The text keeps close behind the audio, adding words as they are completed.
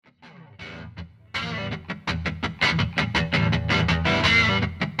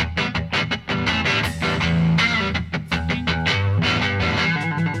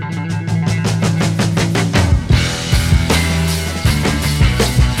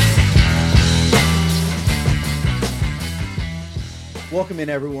Welcome in,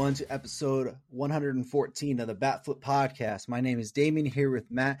 everyone, to episode 114 of the Batflip Podcast. My name is Damien, here with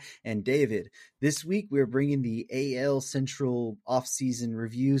Matt and David. This week, we're bringing the AL Central off-season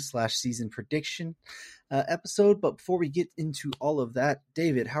review / season prediction episode. But before we get into all of that,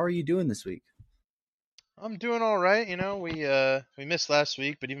 David, how are you doing this week? I'm doing all right. You know, we missed last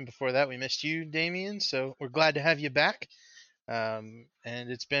week, but even before that, we missed you, Damien. So we're glad to have you back. And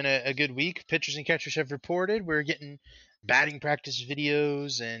it's been a good week. Pitchers and catchers have reported. We're getting batting practice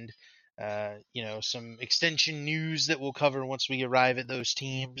videos and some extension news that we'll cover once we arrive at those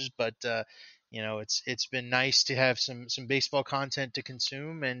teams. But it's been nice to have some baseball content to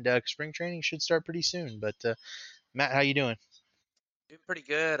consume, and spring training should start pretty soon. But Matt, how you doing? Doing pretty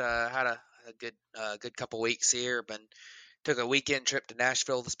good. Had a good couple weeks here. Took a weekend trip to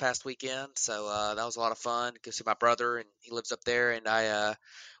Nashville this past weekend, so that was a lot of fun. Go see my brother, and he lives up there. And I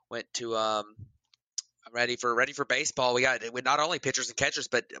went to. I'm ready for baseball. We not only pitchers and catchers,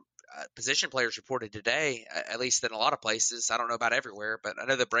 but position players reported today. At least in a lot of places. I don't know about everywhere, but I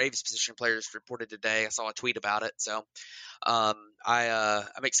know the Braves position players reported today. I saw a tweet about it, so I'm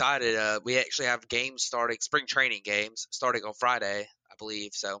excited. We actually have games starting, spring training games starting on Friday, I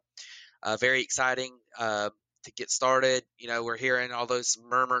believe. So very exciting to get started. You know, we're hearing all those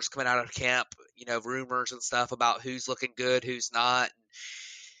murmurs coming out of camp, rumors and stuff about who's looking good, who's not. And,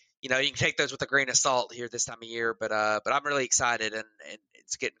 you can take those with a grain of salt here this time of year, but I'm really excited, and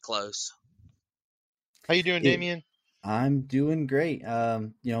it's getting close. How you doing, Damien? I'm doing great.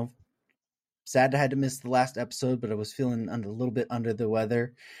 Sad I had to miss the last episode, but I was feeling a little bit under the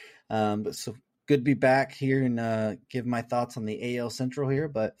weather. But so good to be back here and give my thoughts on the AL Central here.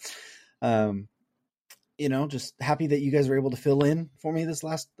 But just happy that you guys were able to fill in for me this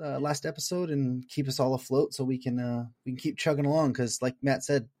last episode and keep us all afloat, so we can keep chugging along. Because like Matt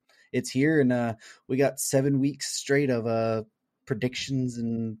said, it's here, and we got 7 weeks straight of predictions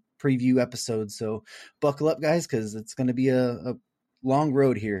and preview episodes. So buckle up, guys, because it's going to be a long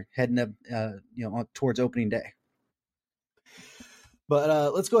road here heading up, towards opening day.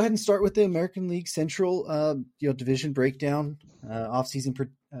 But let's go ahead and start with the American League Central, division breakdown, off-season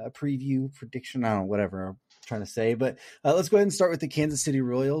preview, prediction. I don't know, whatever I'm trying to say. But let's go ahead and start with the Kansas City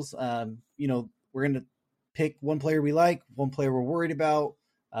Royals. We're going to pick one player we like, one player we're worried about,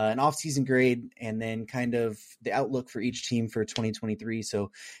 an off-season grade, and then kind of the outlook for each team for 2023.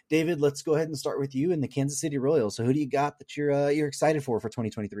 So, David, let's go ahead and start with you and the Kansas City Royals. So, who do you got that you're excited for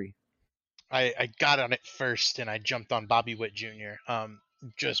 2023? I got on it first, and I jumped on Bobby Witt Jr.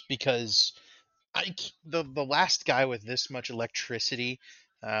 Just because the last guy with this much electricity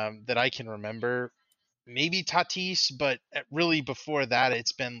that I can remember, maybe Tatis, but really before that,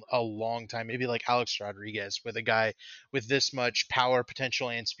 it's been a long time. Maybe like Alex Rodriguez, with a guy with this much power potential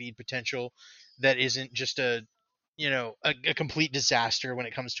and speed potential that isn't just a complete disaster when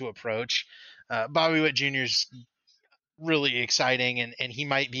it comes to approach. Bobby Witt Jr.'s really exciting, and he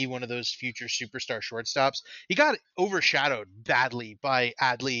might be one of those future superstar shortstops. He got overshadowed badly by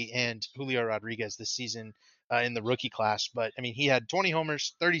Adley and Julio Rodriguez this season in the rookie class, but I mean, he had 20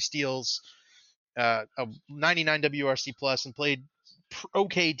 homers, 30 steals, a 99 WRC plus, and played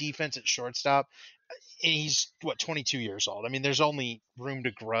okay defense at shortstop. And he's 22 years old. I mean, there's only room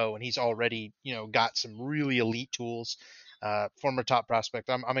to grow, and he's already got some really elite tools. Former top prospect.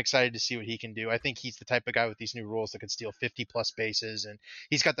 I'm excited to see what he can do. I think he's the type of guy with these new rules that could steal 50 plus bases, and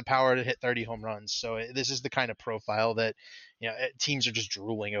he's got the power to hit 30 home runs. So this is the kind of profile that teams are just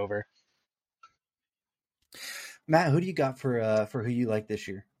drooling over. Matt, who do you got for who you like this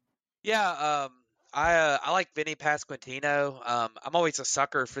year? Yeah, I like Vinny Pasquantino. I'm always a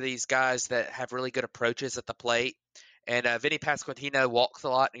sucker for these guys that have really good approaches at the plate. And Vinny Pasquantino walks a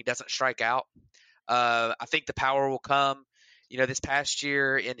lot and he doesn't strike out. I think the power will come. This past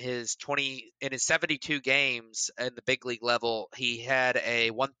year in his 72 games in the big league level, he had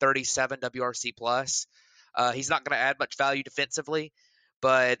a 137 WRC plus. He's not going to add much value defensively,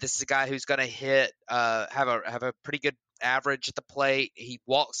 but this is a guy who's going to have a pretty good average at the plate. He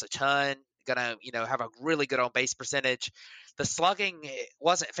walks a ton. Going to have a really good on base percentage. The slugging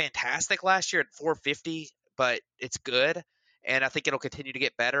wasn't fantastic last year at 450, but it's good. And I think it'll continue to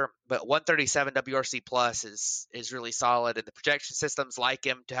get better. But 137 WRC plus is really solid, and the projection systems like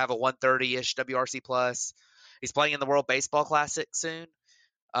him to have a 130-ish WRC plus. He's playing in the World Baseball Classic soon.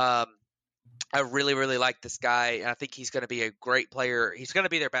 I really, really like this guy, and I think he's going to be a great player. He's going to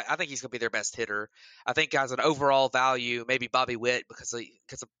be I think he's going to be their best hitter. I think as an overall value, maybe Bobby Witt because of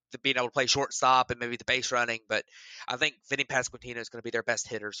being able to play shortstop and maybe the base running. But I think Vinny Pasquantino is going to be their best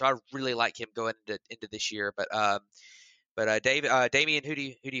hitter, so I really like him going into this year. But Damien, who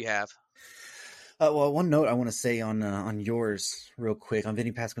do you have? Well, one note I want to say on yours real quick on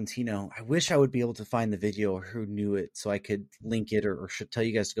Vinny Pasquantino. I wish I would be able to find the video or who knew it so I could link it or should tell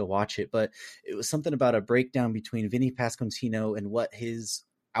you guys to go watch it. But it was something about a breakdown between Vinny Pasquantino and what his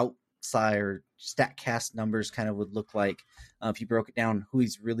outside or StatCast numbers kind of would look like if you broke it down, who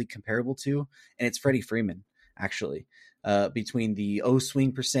he's really comparable to. And it's Freddie Freeman, actually. Between the O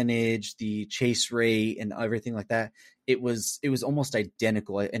swing percentage, the chase rate, and everything like that, it was almost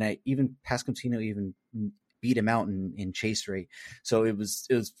identical. And I even Pasquantino even beat him out in chase rate. So it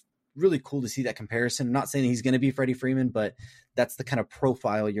was really cool to see that comparison. I'm not saying he's going to be Freddie Freeman, but that's the kind of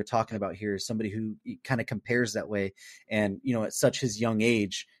profile you're talking about here. Somebody who kind of compares that way, and at such his young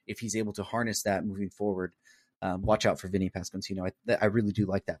age, if he's able to harness that moving forward, watch out for Vinny Pasquantino. I really do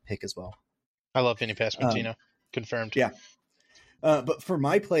like that pick as well. I love Vinny Pasquantino. Confirmed. Yeah. But for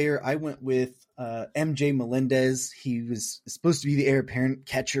my player, I went with MJ Melendez. He was supposed to be the heir apparent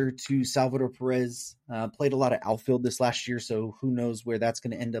catcher to Salvador Perez. Played a lot of outfield this last year, so who knows where that's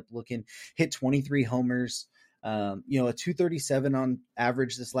going to end up looking. Hit 23 homers, a 237 on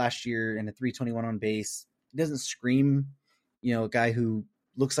average this last year and a 321 on base. He doesn't scream, a guy who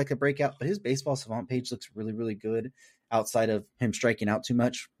looks like a breakout, but his baseball savant page looks really, really good outside of him striking out too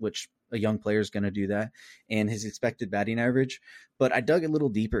much, which a young player is going to do that, and his expected batting average. But I dug a little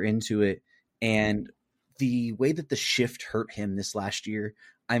deeper into it, and the way that the shift hurt him this last year,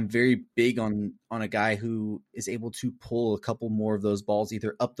 I'm very big on a guy who is able to pull a couple more of those balls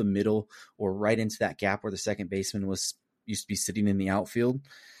either up the middle or right into that gap where the second baseman used to be sitting in the outfield.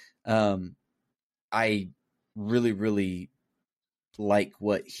 I really, really like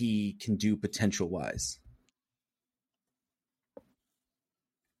what he can do potential wise.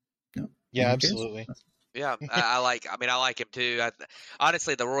 Yeah, absolutely. Yeah, I like him too.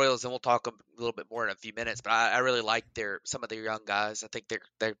 Honestly, the Royals, and we'll talk a little bit more in a few minutes, but I really like some of their young guys. I think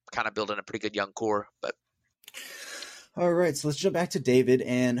they're kind of building a pretty good young core. But all right, so let's jump back to David.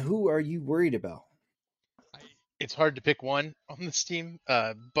 And who are you worried about? It's hard to pick one on this team,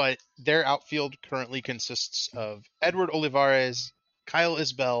 but their outfield currently consists of Edward Olivares, Kyle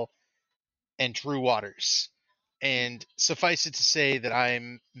Isbell, and Drew Waters. And suffice it to say that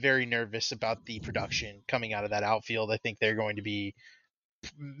I'm very nervous about the production coming out of that outfield. I think they're going to be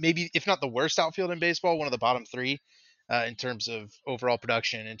maybe, if not the worst outfield in baseball, one of the bottom three in terms of overall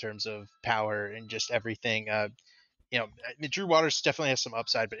production, in terms of power, and just everything. Drew Waters definitely has some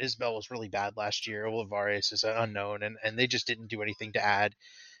upside, but Isbell was really bad last year. Olivares is an unknown, and they just didn't do anything to add.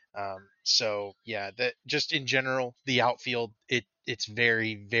 So yeah, that just in general, the outfield, it's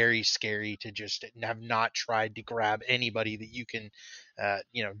very, very scary to just have not tried to grab anybody that you can,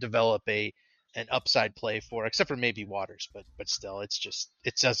 develop an upside play for, except for maybe Waters, but still, it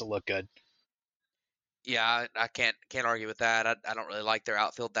doesn't look good. Yeah, I can't argue with that. I don't really like their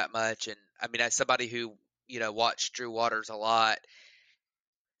outfield that much, and I mean, as somebody who watched Drew Waters a lot,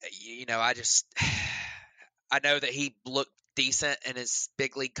 I know that he looked decent in his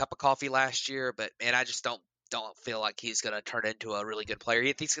big league cup of coffee last year, but man, I just don't feel like he's going to turn into a really good player.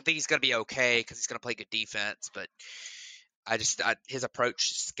 I think he's going to be okay because he's going to play good defense, but his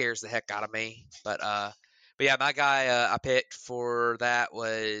approach scares the heck out of me. But yeah, my guy I picked for that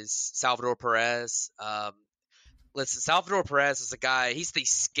was Salvador Perez. Listen, Salvador Perez is a guy, he's the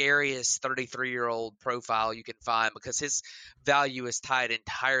scariest 33-year-old profile you can find because his value is tied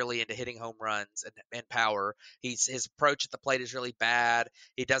entirely into hitting home runs and power. His approach at the plate is really bad.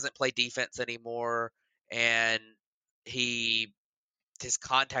 He doesn't play defense anymore, and his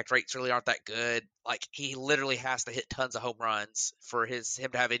contact rates really aren't that good. Like, he literally has to hit tons of home runs for him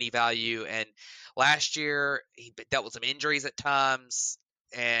to have any value. And last year, he dealt with some injuries at times,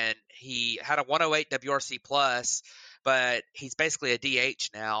 and he had a 108 WRC plus, but he's basically a DH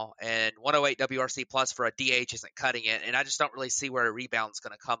now, and 108 WRC plus for a DH isn't cutting it. And I just don't really see where a rebound's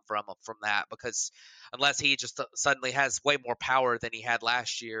going to come from that, because unless he just suddenly has way more power than he had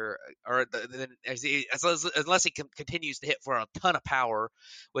last year, or unless he continues to hit for a ton of power,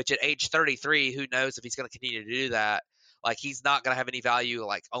 which at age 33, who knows if he's going to continue to do that. Like, he's not going to have any value,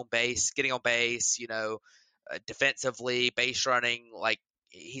 like getting on base, defensively, base running. Like,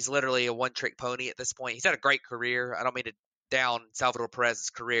 he's literally a one-trick pony at this point. He's had a great career. I don't mean to down Salvador Perez's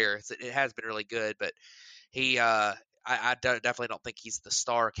career. It has been really good, but he I definitely don't think he's the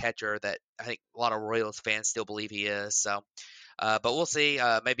star catcher that I think a lot of Royals fans still believe he is. So, but we'll see.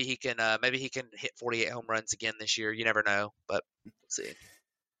 Maybe he can hit 48 home runs again this year. You never know, but we'll see.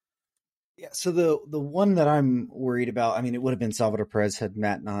 Yeah. So the one that I'm worried about, I mean, it would have been Salvador Perez had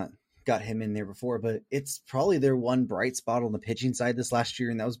Matt not got him in there before, but it's probably their one bright spot on the pitching side this last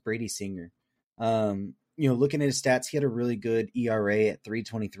year, and that was Brady Singer. looking at his stats, he had a really good ERA at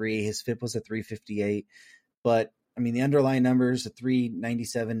 3.23. His FIP was a 3.58. But I mean, the underlying numbers, a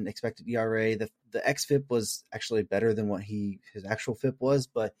 3.97 expected ERA. The xFIP was actually better than what his actual FIP was.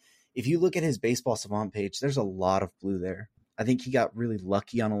 But if you look at his Baseball Savant page, there's a lot of blue there. I think he got really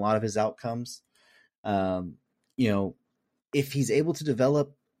lucky on a lot of his outcomes. If he's able to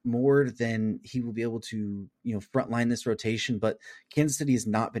develop more, then he will be able to, frontline this rotation. But Kansas City has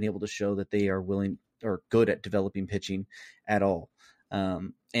not been able to show that they are willing or good at developing pitching at all.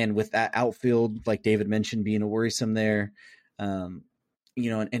 And with that outfield, like David mentioned, being a worrisome there, and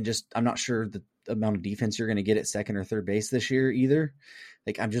just I'm not sure the amount of defense you're going to get at second or third base this year either.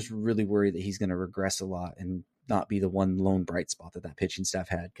 Like, I'm just really worried that he's going to regress a lot and not be the one lone bright spot that pitching staff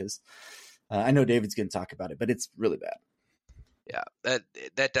had. Because I know David's going to talk about it, but it's really bad. Yeah,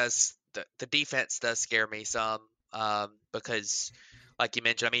 that does the defense does scare me some because, like you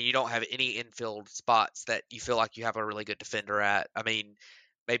mentioned, I mean, you don't have any infield spots that you feel like you have a really good defender at. I mean,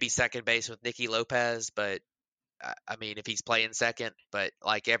 maybe second base with Nicky Lopez, but I mean, if he's playing second, but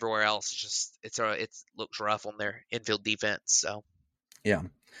like everywhere else, it looks rough on their infield defense. So, yeah.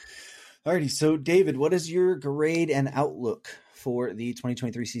 Alrighty, so David, what is your grade and outlook for the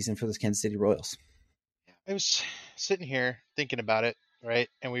 2023 season for the Kansas City Royals? I was sitting here thinking about it, right?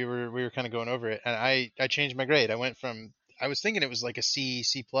 And we were kind of going over it, and I changed my grade. I was thinking it was like a C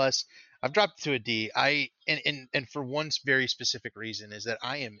plus. I've dropped to a D. And for one very specific reason is that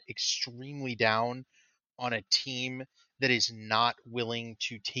I am extremely down on a team that is not willing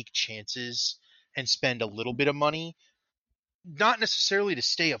to take chances and spend a little bit of money, not necessarily to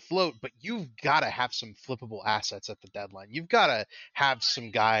stay afloat, but you've got to have some flippable assets at the deadline. You've got to have some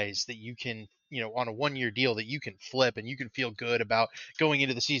guys that you can, on a 1-year deal that you can flip and you can feel good about going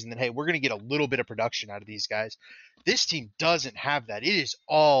into the season that, hey, we're going to get a little bit of production out of these guys. This team doesn't have that. It is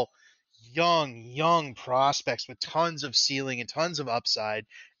all young prospects with tons of ceiling and tons of upside,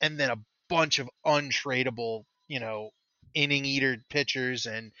 and then a bunch of untradeable, inning eater pitchers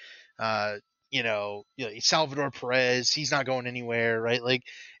and, Salvador Perez, he's not going anywhere, right? Like,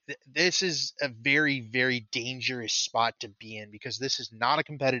 this is a very, very dangerous spot to be in because this is not a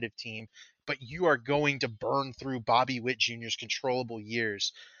competitive team, but you are going to burn through Bobby Witt Jr.'s controllable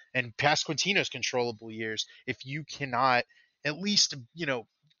years and Pasquantino's controllable years if you cannot at least,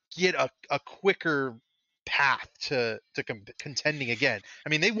 get a quicker path to contending again. I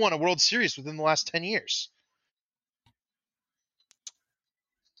mean, they won a World Series within the last 10 years.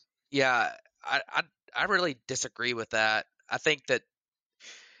 Yeah, I really disagree with that. I think that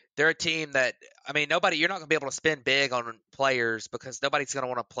they're a team that, I mean, you're not going to be able to spend big on players because nobody's going to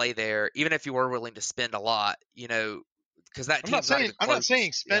want to play there, even if you were willing to spend a lot, because that team's not even close. I'm not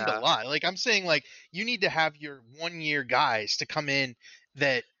saying spend a lot. Like, I'm saying, like, you need to have your 1-year guys to come in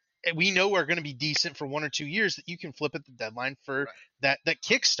that we know are going to be decent for 1 or 2 years that you can flip at the deadline for that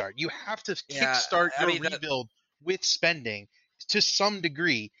kickstart. You have to kickstart your rebuild with spending to some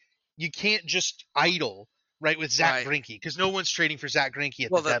degree. You can't just idle, right, with Zach Greinke, because no one's trading for Zach Greinke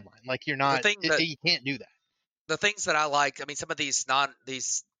at the deadline. Like, you're not. You can't do that. The things that I like, I mean, some of these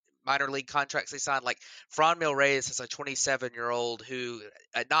minor league contracts they signed, like Franmil Reyes is a 27-year-old who,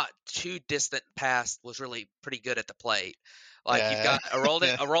 not too distant past, was really pretty good at the plate. Like, you've got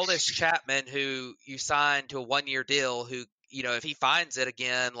Aroldis Chapman, who you signed to a 1-year deal, who, if he finds it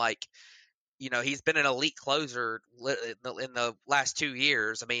again, like, he's been an elite closer in the last 2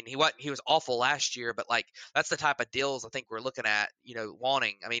 years. I mean, he was awful last year, but like, that's the type of deals I think we're looking at,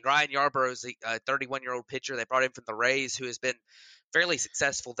 wanting. I mean, Ryan Yarborough's a 31-year-old pitcher they brought in from the Rays who has been fairly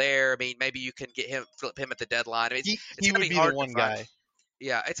successful there. I mean, maybe you can flip him at the deadline. I mean, it's going to be hard the one guy.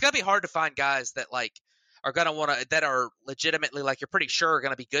 Yeah, it's going to be hard to find guys that like are going to want to, that are legitimately, like, you're pretty sure are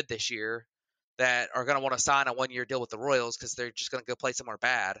going to be good this year, that are going to want to sign a 1-year deal with the Royals because they're just going to go play somewhere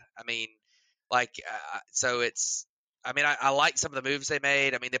bad. I mean, like, so it's, I mean, I like some of the moves they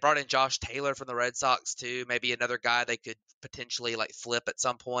made. I mean, they brought in Josh Taylor from the Red Sox too, maybe another guy they could potentially like flip at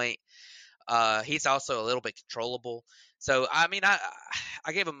some point. He's also a little bit controllable. So, I mean,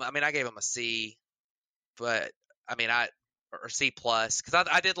 I gave him a C, but I mean, or C plus, because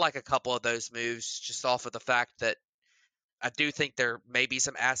I did like a couple of those moves just off of the fact that I do think there may be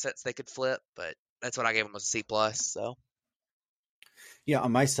some assets they could flip, but that's what I gave him, a C plus. So. Yeah,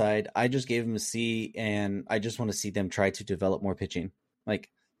 on my side, I just gave them a C, and I just want to see them try to develop more pitching. Like,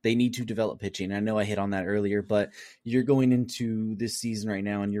 they need to develop pitching. I know I hit on that earlier, but you're going into this season right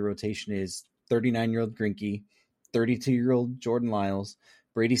now, and your rotation is 39-year-old Greinke, 32-year-old Jordan Lyles,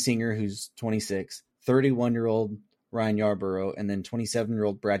 Brady Singer, who's 26, 31-year-old Ryan Yarborough, and then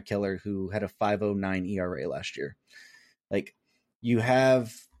 27-year-old Brad Keller, who had a 5.09 ERA last year. Like, you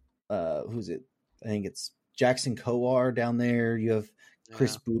have, who's it? I think it's Jackson Kowar down there. You have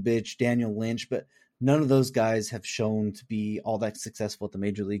Chris Bubich, Daniel Lynch, but none of those guys have shown to be all that successful at the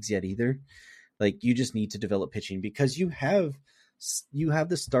major leagues yet either. Like, you just need to develop pitching because you have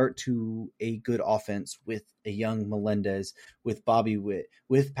the start to a good offense with a young Melendez, with Bobby Witt,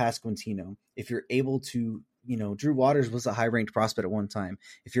 with Pasquantino. If you're able to, Drew Waters was a high ranked prospect at one time.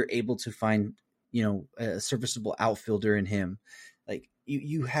 If you're able to find, a serviceable outfielder in him, like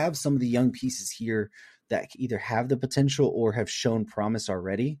you have some of the young pieces here that either have the potential or have shown promise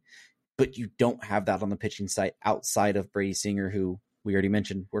already, but you don't have that on the pitching side outside of Brady Singer, who we already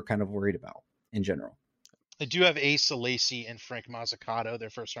mentioned we're kind of worried about in general. I do have Asa Lacy and Frank Mazzucato, their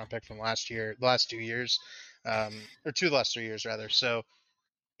first round pick from last year, the last 2 years, or two of the last 3 years rather. So,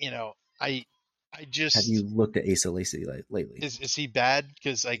 I just have you looked at Asa Lacy lately? Is he bad?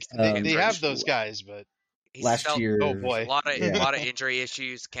 Because like they have those guys, but last year, oh boy, a lot of injury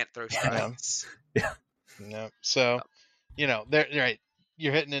issues, can't throw strikes. Yeah. No. So, they're right.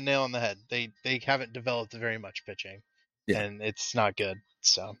 You're hitting a nail on the head. They haven't developed very much pitching, and it's not good.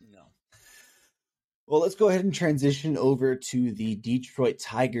 So no. Well, let's go ahead and transition over to the Detroit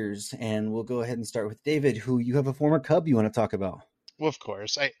Tigers, and we'll go ahead and start with David, who you have a former Cub you want to talk about. Well, of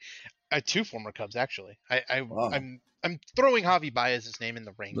course, I had 2 former Cubs actually. Wow. I'm throwing Javi Baez's name in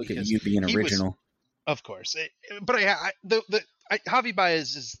the ring. Look at you being original. Of course, but Javi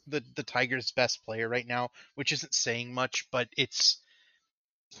Baez is the Tigers' best player right now, which isn't saying much, but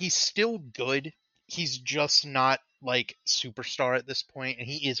he's still good. He's just not like superstar at this point, and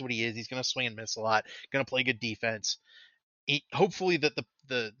he is what he is. He's going to swing and miss a lot, going to play good defense. Hopefully that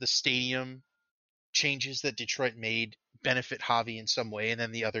the stadium changes that Detroit made benefit Javi in some way, and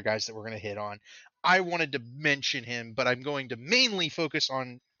then the other guys that we're going to hit on. I wanted to mention him, but I'm going to mainly focus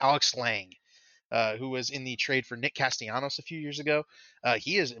on Alex Lang, who was in the trade for Nick Castellanos a few years ago.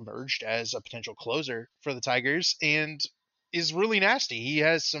 He has emerged as a potential closer for the Tigers and is really nasty. He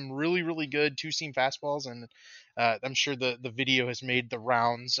has some really, really good two-seam fastballs, and I'm sure the video has made the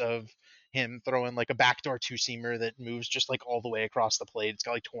rounds of him throwing like a backdoor two-seamer that moves just like all the way across the plate. It's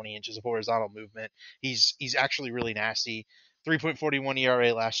got like 20 inches of horizontal movement. He's actually really nasty. 3.41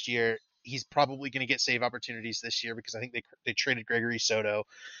 ERA last year. He's probably going to get save opportunities this year because I think they traded Gregory Soto.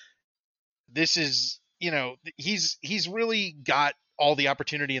 This is, he's really got all the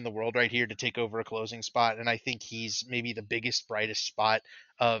opportunity in the world right here to take over a closing spot, and I think he's maybe the biggest, brightest spot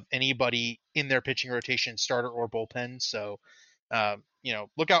of anybody in their pitching rotation, starter or bullpen. So,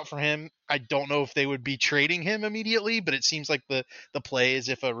 look out for him. I don't know if they would be trading him immediately, but it seems like the play is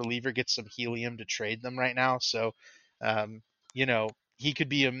if a reliever gets some helium to trade them right now. So, he could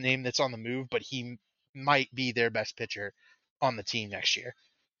be a name that's on the move, but he might be their best pitcher on the team next year.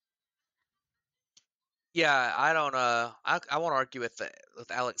 Yeah, I don't. I won't argue with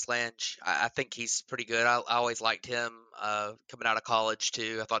Alex Lange. I think he's pretty good. I always liked him coming out of college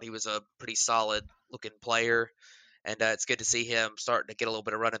too. I thought he was a pretty solid looking player, and it's good to see him starting to get a little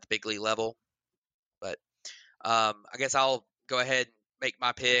bit of run at the big league level. But I guess I'll go ahead and make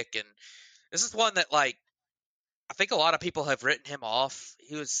my pick, and this is one that I think a lot of people have written him off.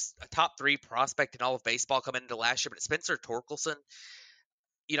 He was a top 3 prospect in all of baseball coming into last year, but Spencer Torkelson.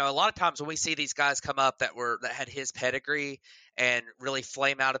 A lot of times when we see these guys come up that had his pedigree and really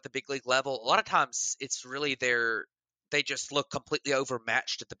flame out at the big league level, a lot of times it's really they just look completely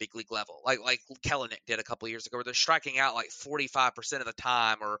overmatched at the big league level, like Kelenic did a couple of years ago, where they're striking out like 45% of the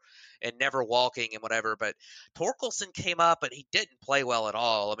time and never walking and whatever. But Torkelson came up and he didn't play well at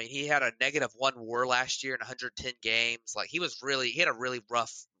all. I mean, he had a -1 WAR last year in 110 games. Like he had a really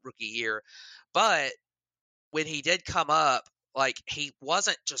rough rookie year, but when he did come up, he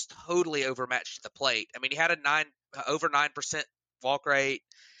wasn't just totally overmatched at the plate. I mean, he had over 9% walk rate,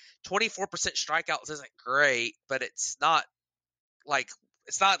 24% strikeouts isn't great, but it's not like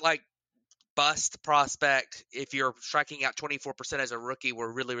bust prospect. If you're striking out 24% as a rookie,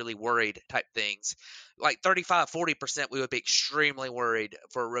 we're really, really worried type things. Like 35-40%, we would be extremely worried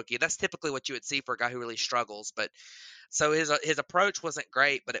for a rookie. That's typically what you would see for a guy who really struggles. But so his approach wasn't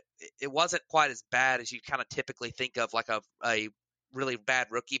great, but it wasn't quite as bad as you kind of typically think of like a really bad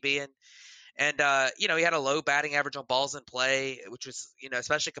rookie being. And, he had a low batting average on balls in play, which was,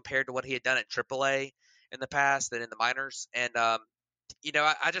 especially compared to what he had done at AAA in the past and in the minors. And, I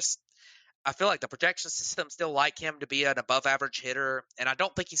feel like the projection system still like him to be an above average hitter. And I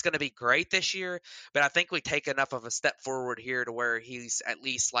don't think he's going to be great this year, but I think we take enough of a step forward here to where he's at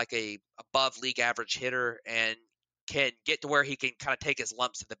least like a above league average hitter and can get to where he can kind of take his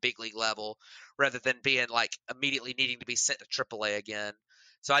lumps at the big league level rather than being like immediately needing to be sent to AAA again.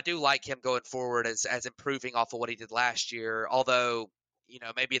 So I do like him going forward as improving off of what he did last year. Although,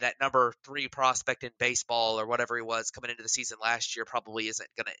 maybe that number 3 prospect in baseball or whatever he was coming into the season last year probably isn't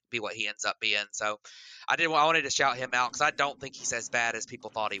going to be what he ends up being. So I wanted to shout him out because I don't think he's as bad as people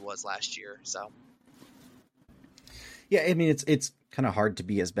thought he was last year. So yeah, I mean it's kind of hard to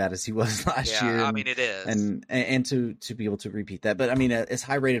be as bad as he was last year. I mean it is, and to be able to repeat that. But I mean, as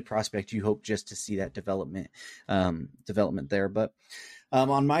high rated prospect, you hope just to see that development there. But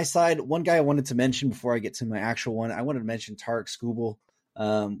on my side, one guy I wanted to mention before I get to my actual one, I wanted to mention Tarek Skubal.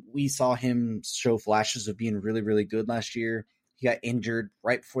 We saw him show flashes of being really, really good last year. He got injured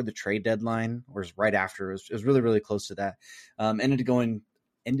right before the trade deadline, or right after. It was really, really close to that.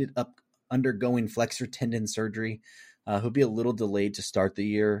 Ended up undergoing flexor tendon surgery. He'll be a little delayed to start the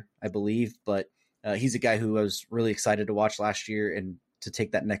year, I believe, but he's a guy who I was really excited to watch last year and to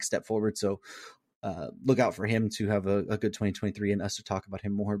take that next step forward. So look out for him to have a good 2023 and us to talk about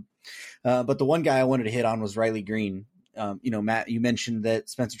him more. But the one guy I wanted to hit on was Riley Green. Matt, you mentioned that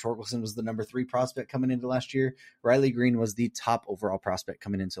Spencer Torkelson was the number 3 prospect coming into last year. Riley Green was the top overall prospect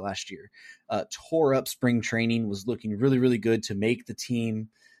coming into last year. Tore up spring training, was looking really, really good to make the team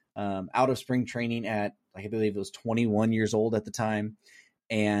out of spring training at, I believe it was 21 years old at the time.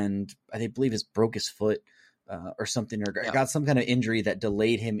 And I believe it broke his foot or something, or got some kind of injury that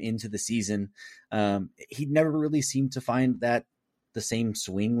delayed him into the season. He never really seemed to find that the same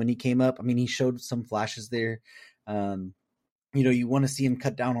swing when he came up. I mean, he showed some flashes there. You want to see him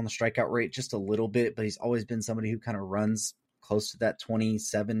cut down on the strikeout rate just a little bit, but he's always been somebody who kind of runs close to that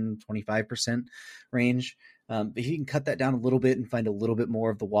 27-25% range. But he can cut that down a little bit and find a little bit more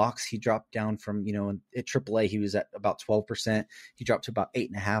of the walks. He dropped down from, at AAA, he was at about 12%. He dropped to about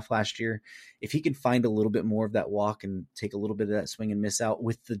 8.5% last year. If he can find a little bit more of that walk and take a little bit of that swing and miss out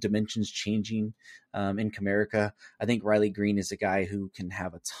with the dimensions changing in Comerica, I think Riley Green is a guy who can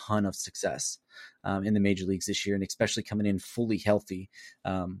have a ton of success in the major leagues this year, and especially coming in fully healthy.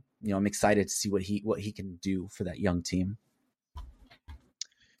 I'm excited to see what he can do for that young team.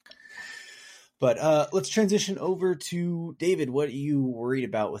 But let's transition over to David. What are you worried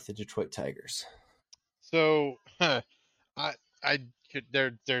about with the Detroit Tigers? So,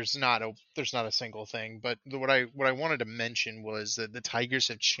 there's not a single thing, but what I wanted to mention was that the Tigers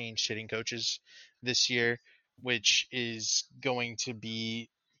have changed hitting coaches this year, which is going to be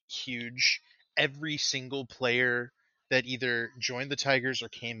huge. Every single player that either joined the Tigers or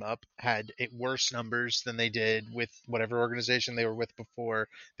came up had worse numbers than they did with whatever organization they were with before,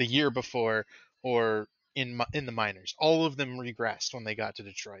 the year before, or in the minors. All of them regressed when they got to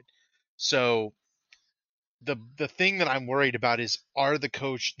Detroit. So the thing that I'm worried about is, are the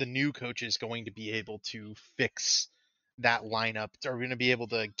new coaches going to be able to fix that lineup? Are we going to be able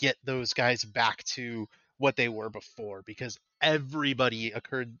to get those guys back to what they were before? Because everybody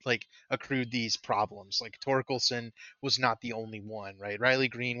accrued these problems. Like Torkelson was not the only one, right? Riley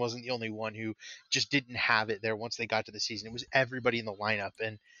Green wasn't the only one who just didn't have it there once they got to the season. It was everybody in the lineup,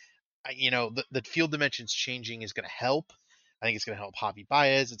 and the field dimensions changing is going to help. I think it's going to help Javi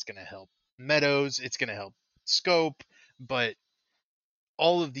Baez. It's going to help Meadows. It's going to help Scope. But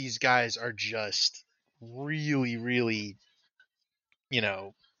all of these guys are just really, really,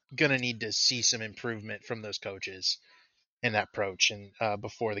 going to need to see some improvement from those coaches in that approach and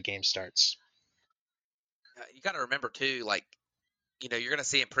before the game starts. You got to remember too, you're going to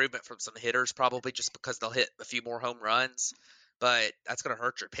see improvement from some hitters probably just because they'll hit a few more home runs. But that's going to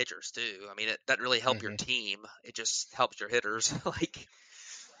hurt your pitchers too. I mean, it doesn't really help your team. It just helps your hitters.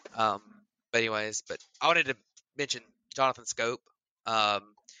 But anyways, I wanted to mention Jonathan Scope.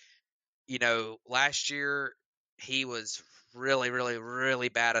 Last year he was really, really, really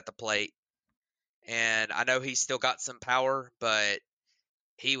bad at the plate. And I know he's still got some power, but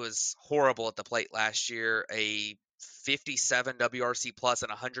he was horrible at the plate last year. A 57 WRC plus in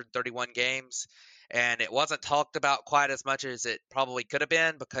 131 games. And it wasn't talked about quite as much as it probably could have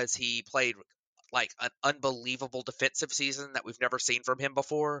been because he played like an unbelievable defensive season that we've never seen from him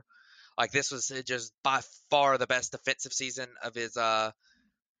before. Like this was just by far the best defensive season of his of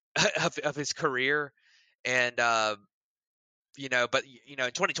his career. And in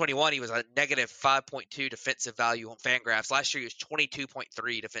 2021 he was a negative 5.2 defensive value on Fangraphs. Last year he was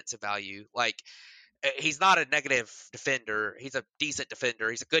 22.3 defensive value. Like he's not a negative defender. He's a decent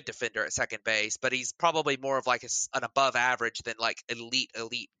defender. He's a good defender at second base, but he's probably more of like an above average than like elite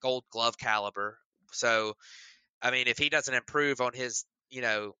Gold Glove caliber. So, I mean, if he doesn't improve on his,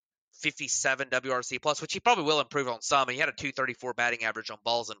 57 WRC plus, which he probably will improve on some, and he had a 234 batting average on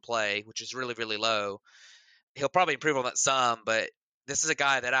balls in play, which is really, really low. He'll probably improve on that some, but this is a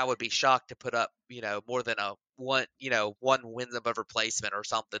guy that I would be shocked to put up, more than one wins above replacement or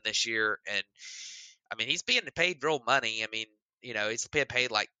something this year. And I mean, he's being paid real money. I mean, he's being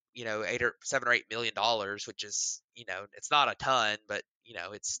paid like, 7 or $8 million, which is, it's not a ton, but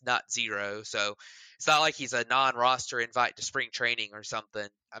it's not zero. So it's not like he's a non-roster invite to spring training or something.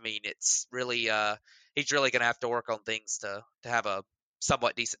 I mean, it's really, he's really going to have to work on things to have a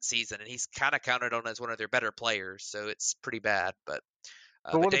somewhat decent season, and he's kind of counted on as one of their better players. So it's pretty bad, but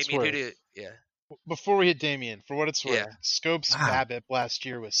For what it's Damian, worth, yeah, before we hit Damian, for what it's yeah, worth, Scope's Wow. BABIP last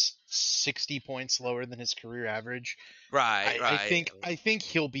year was 60 points lower than his career average. right, I right, think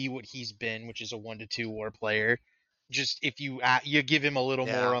he'll be what he's been, which is a 1-2 WAR player. Just if you give him a little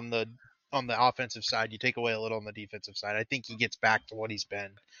more yeah, on the offensive side, you take away a little on the defensive side. I think he gets back to what he's been,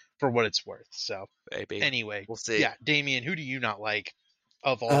 for what it's worth. So maybe anyway, we'll see. yeah, Damian, who do you not like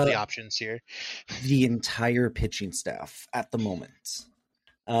of all Uh, the options here? the entire pitching staff at the moment.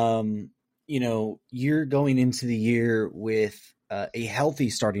 You're going into the year with a healthy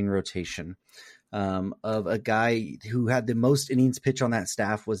starting rotation of a guy who had the most innings pitched on that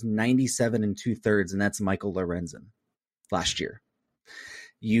staff was 97 2/3, and that's Michael Lorenzen last year.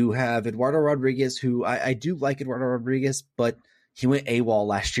 You have Eduardo Rodriguez, who I do like Eduardo Rodriguez, but he went AWOL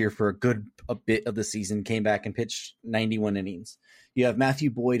last year for a bit of the season, came back and pitched 91 innings. You have Matthew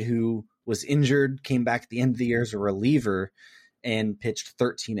Boyd, who was injured, came back at the end of the year as a reliever and pitched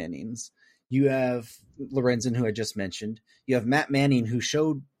 13 innings. You have Lorenzen, who I just mentioned. You have Matt Manning, who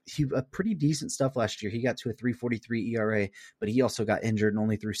showed a pretty decent stuff last year. He got to a 3.43 ERA, but he also got injured and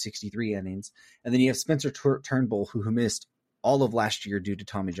only threw 63 innings. And then you have Spencer Turnbull, who missed all of last year due to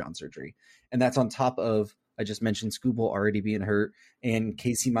Tommy John surgery. And that's on top of, I just mentioned, Skubal already being hurt, and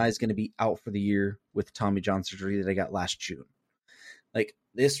Casey Mize is going to be out for the year with Tommy John surgery that I got last June. Like,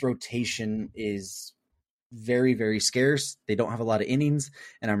 this rotation is very, very scarce. They don't have a lot of innings,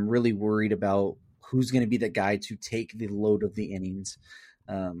 and I'm really worried about who's going to be the guy to take the load of the innings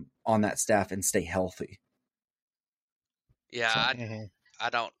on that staff and stay healthy. Yeah, Mhm. I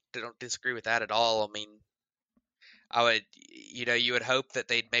don't disagree with that at all. I mean, I would, you would hope that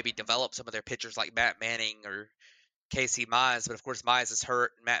they'd maybe develop some of their pitchers like Matt Manning or Casey Mize, but of course Mize is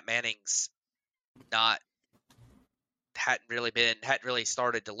hurt and Matt Manning's not hadn't really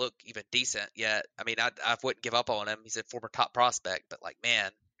started to look even decent yet. I mean, I wouldn't give up on him. He's a former top prospect, but like,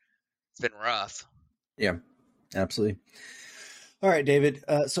 man, it's been rough. Yeah, absolutely. All right, David.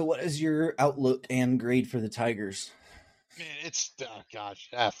 So what is your outlook and grade for the Tigers? Man, it's gosh,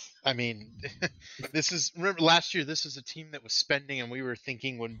 F. I mean, remember last year. This is a team that was spending, and we were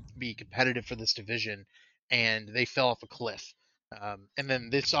thinking would be competitive for this division, and they fell off a cliff. And then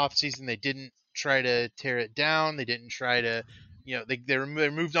this offseason, they didn't try to tear it down. They didn't try to, they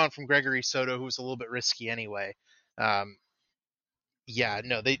moved on from Gregory Soto, who was a little bit risky anyway. Yeah,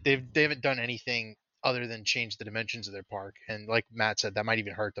 no, they haven't done anything other than change the dimensions of their park, and like Matt said, that might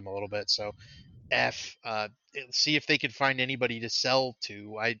even hurt them a little bit. So F. See if they could find anybody to sell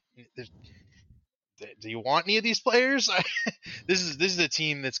to. Do you want any of these players? This is a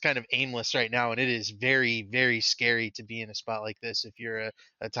team that's kind of aimless right now, and it is very, very scary to be in a spot like this if you're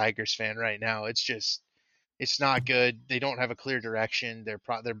a Tigers fan right now. It's not good. They don't have a clear direction. Their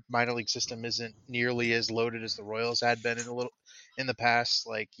minor league system isn't nearly as loaded as the Royals had been in the past.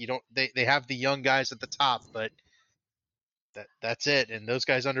 Like, they have the young guys at the top, but that's it. And those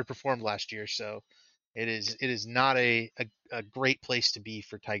guys underperformed last year, so it is not a great place to be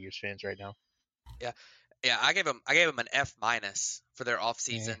for Tigers fans right now. Yeah. Yeah, I gave them an F minus for their off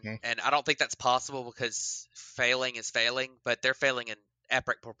season, Mm-hmm. and I don't think that's possible because failing is failing, but they're failing in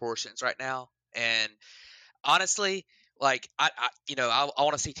epic proportions right now. And honestly, like I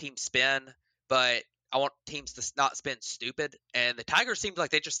want to see teams spin, but I want teams to not spend stupid. And the Tigers seemed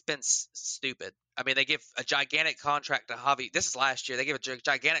like they just spend stupid. I mean, they give a gigantic contract to Javi. This is last year. They gave a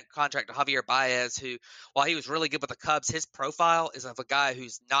gigantic contract to Javier Baez, who, while he was really good with the Cubs, his profile is of a guy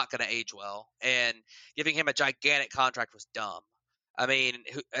who's not going to age well. And giving him a gigantic contract was dumb. I mean,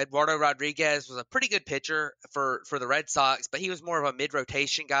 Eduardo Rodriguez was a pretty good pitcher for the Red Sox, but he was more of a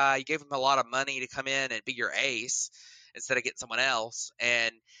mid-rotation guy. You gave him a lot of money to come in and be your ace instead of getting someone else,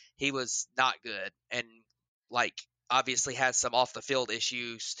 and he was not good. And like, obviously has some off the field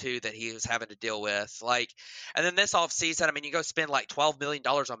issues too that he was having to deal with. Like, and then this offseason, I mean, you go spend like $12 million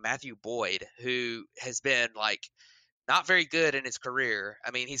on Matthew Boyd, who has been like not very good in his career.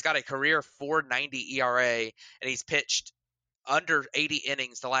 I mean, he's got a career 4.90 ERA, and he's pitched under 80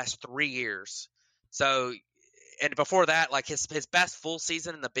 innings the last 3 years. So, and before that, like his best full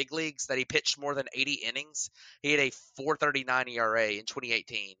season in the big leagues that he pitched more than 80 innings, he had a 4.39 ERA in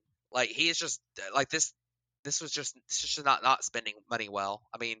 2018. Like, he is just like this. This was just not spending money well.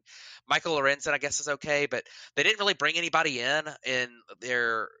 I mean, Michael Lorenzen, I guess, is okay, but they didn't really bring anybody in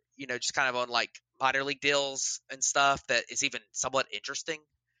their, just kind of on like minor league deals and stuff that is even somewhat interesting.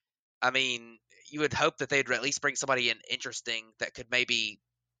 I mean, you would hope that they'd at least bring somebody in interesting that could maybe,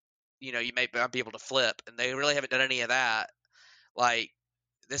 you may not be able to flip, and they really haven't done any of that. Like,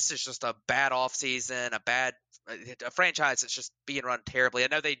 this is just a bad offseason, a franchise that's just being run terribly. I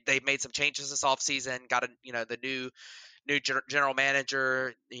know they made some changes this offseason, got the new general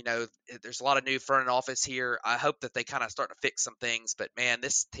manager. There's a lot of new front office here. I hope that they kind of start to fix some things. But man,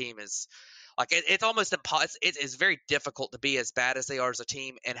 this team is like it's almost impossible. It's very difficult to be as bad as they are as a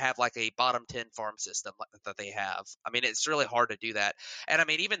team and have like a bottom 10 farm system that they have. I mean, it's really hard to do that. And I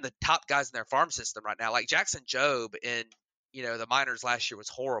mean, even the top guys in their farm system right now, like Jackson Jobe in the minors last year was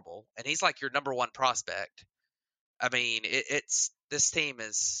horrible, and he's like your number one prospect. I mean, it's this team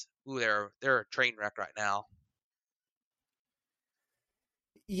is they're a train wreck right now.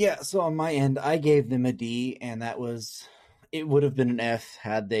 Yeah, so on my end, I gave them a D, and it would have been an F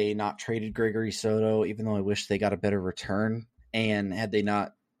had they not traded Gregory Soto, even though I wish they got a better return, and had they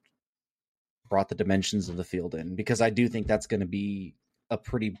not brought the dimensions of the field in, because I do think that's going to be a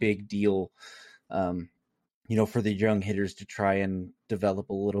pretty big deal, for the young hitters to try and develop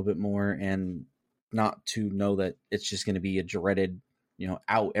a little bit more and not to know that it's just going to be a dreaded,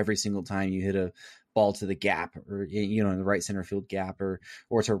 out every single time you hit a ball to the gap or, in the right center field gap or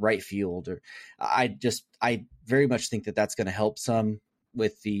to right field. Or I very much think that that's going to help some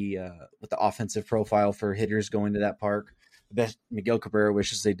with the offensive profile for hitters going to that park. I bet Miguel Cabrera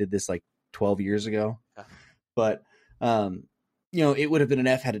wishes they did this like 12 years ago, but it would have been an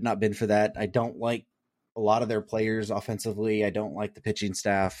F had it not been for that. I don't like a lot of their players offensively. I don't like the pitching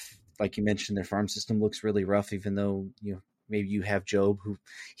staff. Like you mentioned, their farm system looks really rough, even though, maybe you have Jobe, who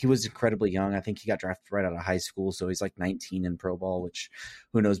he was incredibly young. I think he got drafted right out of high school, so he's like 19 in pro ball, which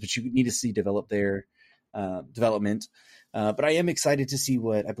who knows, but you need to see development. But I am excited to see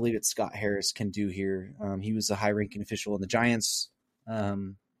what I believe it's Scott Harris can do here. He was a high-ranking official in the Giants,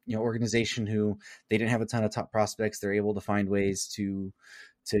 organization who they didn't have a ton of top prospects. They're able to find ways to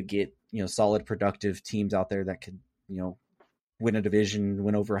get, solid, productive teams out there that could, win a division,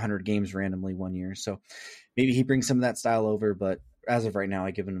 win over 100 games randomly one year. So maybe he brings some of that style over, but as of right now,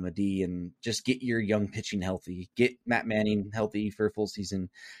 I give him a D. And just get your young pitching healthy. Get Matt Manning healthy for a full season.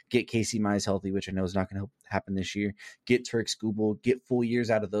 Get Casey Mize healthy, which I know is not going to happen this year. Get Turk Skubal. Get full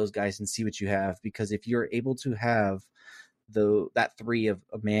years out of those guys and see what you have. Because if you're able to have that three of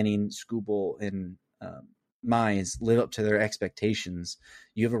Manning, Skubal, and Mize live up to their expectations,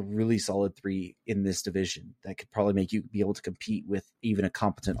 you have a really solid three in this division that could probably make you be able to compete with even a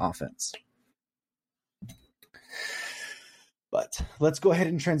competent offense. But let's go ahead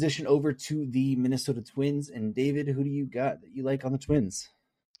and transition over to the Minnesota Twins. And David, who do you got that you like on the Twins?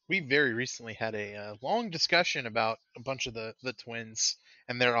 We very recently had a long discussion about a bunch of the Twins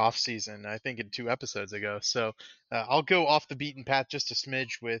and their offseason, I think in 2 episodes ago. So I'll go off the beaten path just a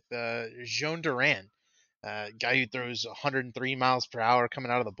smidge with Jhoan Duran. Guy who throws 103 miles per hour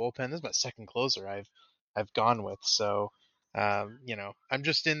coming out of the bullpen. This is my second closer I've gone with. So, I'm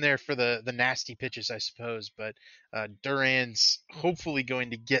just in there for the nasty pitches, I suppose. But Duran's hopefully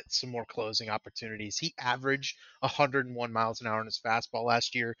going to get some more closing opportunities. He averaged 101 miles an hour in his fastball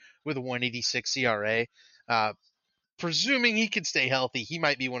last year with a 186 ERA. Presuming he can stay healthy, he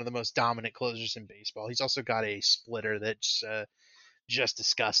might be one of the most dominant closers in baseball. He's also got a splitter that's just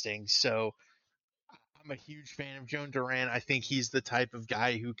disgusting. So I'm a huge fan of Jhoan Duran. I think he's the type of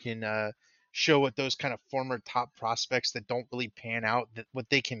guy who can show what those kind of former top prospects that don't really pan out, what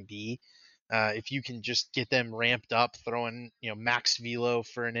they can be. If you can just get them ramped up, throwing max velo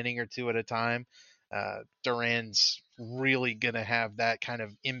for an inning or two at a time, Duran's really gonna have that kind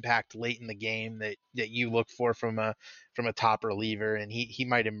of impact late in the game that you look for from a top reliever, and he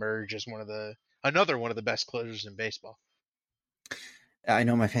might emerge as another one of the best closers in baseball. I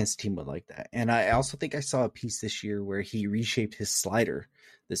know my fantasy team would like that. And I also think I saw a piece this year where he reshaped his slider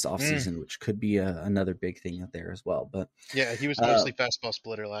this offseason, which could be another big thing out there as well. But yeah, he was mostly fastball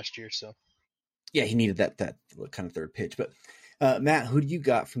splitter last year. So yeah, he needed that kind of third pitch. But Matt, who do you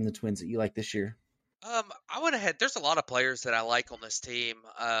got from the Twins that you like this year? I went ahead. There's a lot of players that I like on this team,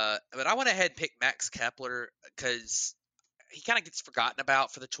 but I went ahead and picked Max Kepler because he kind of gets forgotten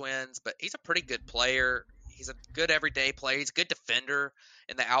about for the Twins, but he's a pretty good player. He's a good everyday player. He's a good defender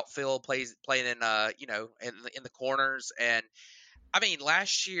in the outfield, playing in in the corners. And I mean,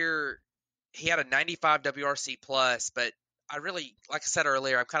 last year he had a 95 WRC plus, but I really, like I said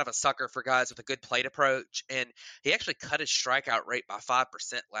earlier, I'm kind of a sucker for guys with a good plate approach, and he actually cut his strikeout rate by 5%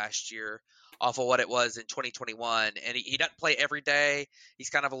 last year off of what it was in 2021. And he doesn't play every day. He's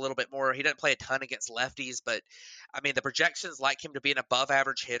kind of a little bit more. He doesn't play a ton against lefties, but I mean, the projections like him to be an above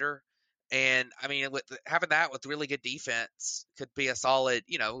average hitter. And I mean, having that with really good defense could be a solid,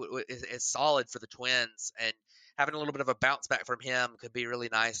 is solid for the Twins. And having a little bit of a bounce back from him could be really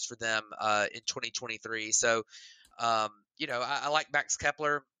nice for them in 2023. So, I like Max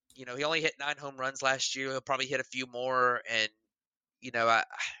Kepler. He only hit 9 home runs last year. He'll probably hit a few more. And I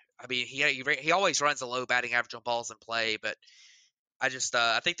mean, he always runs a low batting average on balls in play, but I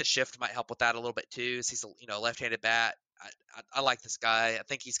think the shift might help with that a little bit too. As he's a left-handed bat. I like this guy. I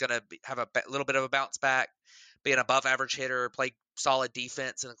think he's going to have a little bit of a bounce back, be an above-average hitter, play solid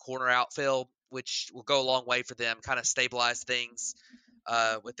defense in the corner outfield, which will go a long way for them. Kind of stabilize things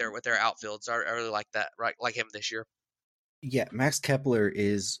with their outfields. I really like that. Right, like him this year. Yeah, Max Kepler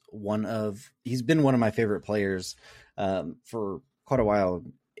is he's been one of my favorite players for quite a while.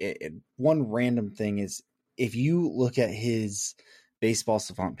 One random thing is, if you look at his baseball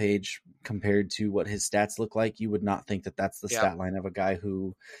savant page compared to what his stats look like, you would not think that that's the stat line of a guy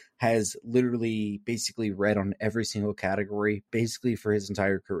who has literally basically read on every single category basically for his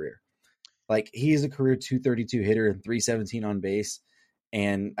entire career. Like, he is a career 232 hitter and 317 on base,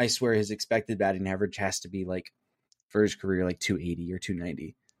 and I swear his expected batting average has to be like, for his career, like 280 or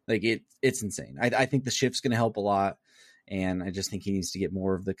 290. Like, it's insane. I think the shift's going to help a lot, and I just think he needs to get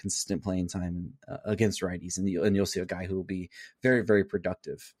more of the consistent playing time against righties, and you'll see a guy who will be very, very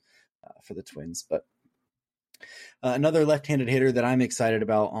productive for the Twins. But another left-handed hitter that I'm excited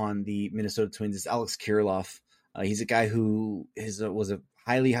about on the Minnesota Twins is Alex Kirilloff. He's a guy who was a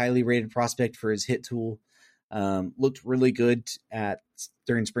highly, highly rated prospect for his hit tool. Looked really good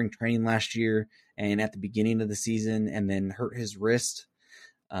during spring training last year and at the beginning of the season, and then hurt his wrist.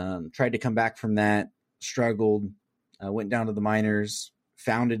 Tried to come back from that, struggled, went down to the minors,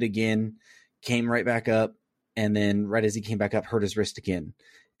 found it again, came right back up, and then right as he came back up, hurt his wrist again,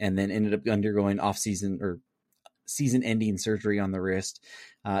 and then ended up undergoing off-season or season-ending surgery on the wrist.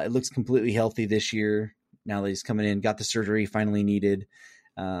 It looks completely healthy this year. Now that he's coming in, got the surgery finally needed.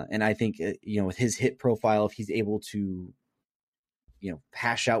 And I think, with his hit profile, if he's able to,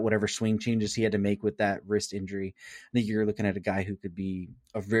 hash out whatever swing changes he had to make with that wrist injury, I think you're looking at a guy who could be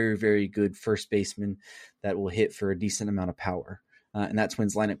a very, very good first baseman that will hit for a decent amount of power. And that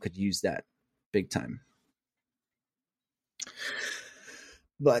Twins lineup could use that big time.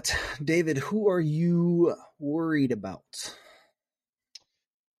 But, David, who are you worried about?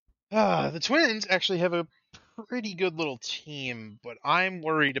 The Twins actually have a pretty good little team, but I'm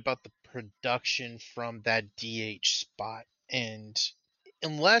worried about the production from that DH spot. And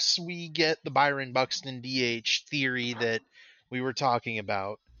unless we get the Byron Buxton DH theory that we were talking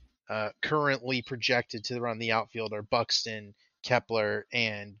about, currently projected to run the outfield are Buxton, Kepler,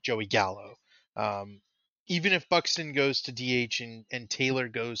 and Joey Gallo. Even if Buxton goes to DH and Taylor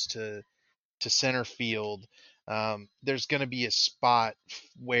goes to center field, there's going to be a spot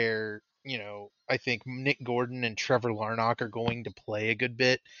where, I think Nick Gordon and Trevor Larnach are going to play a good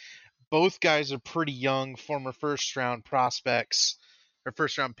bit. Both guys are pretty young, former first round prospects or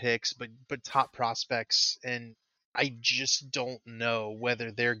first round picks, but top prospects. And I just don't know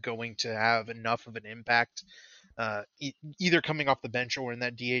whether they're going to have enough of an impact, either coming off the bench or in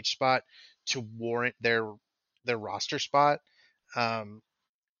that DH spot, to warrant their roster spot. I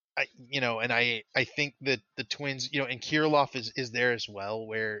think that the Twins, and Kirilloff is there as well,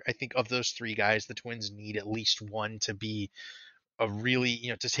 where I think of those three guys, the Twins need at least one to be a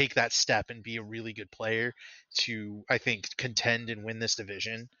really, to take that step and be a really good player to, I think, contend and win this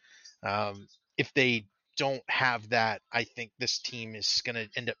division. If they don't have that, I think this team is going to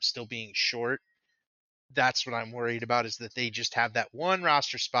end up still being short. That's what I'm worried about, is that they just have that one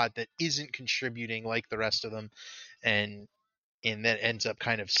roster spot that isn't contributing like the rest of them. And that ends up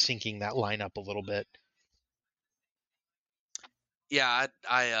kind of sinking that lineup a little bit. Yeah,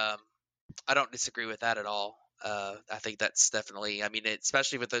 I don't disagree with that at all. I think that's definitely. I mean,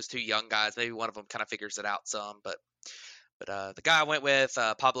 especially with those two young guys, maybe one of them kind of figures it out some. But the guy I went with,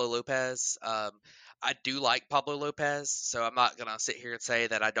 Pablo Lopez. I do like Pablo Lopez, so I'm not gonna sit here and say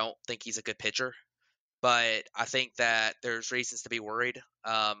that I don't think he's a good pitcher. But I think that there's reasons to be worried.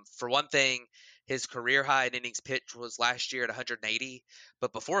 For one thing, his career high in innings pitched was last year at 180.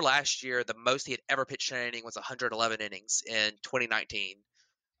 But before last year, the most he had ever pitched in an inning was 111 innings in 2019.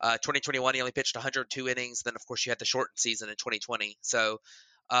 2021, he only pitched 102 innings. Then, of course, you had the shortened season in 2020. So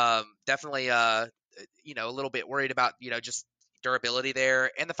definitely, a little bit worried about, just durability there.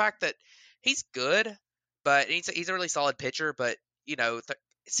 And the fact that he's good, but he's a really solid pitcher. But,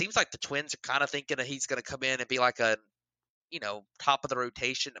 it seems like the Twins are kind of thinking that he's going to come in and be like a, top of the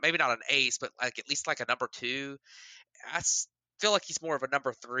rotation, maybe not an ace, but like at least like a number two. I feel like he's more of a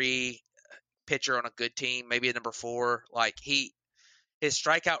number three pitcher on a good team, maybe a number four. Like His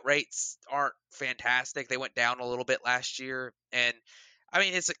strikeout rates aren't fantastic. They went down a little bit last year, and I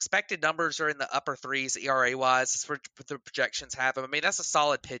mean his expected numbers are in the upper threes ERA wise. That's where the projections have him. I mean that's a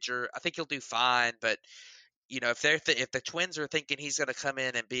solid pitcher. I think he'll do fine, but if the Twins are thinking he's going to come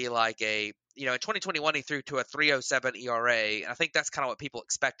in and be like in 2021 he threw to a 3.07 ERA, and I think that's kind of what people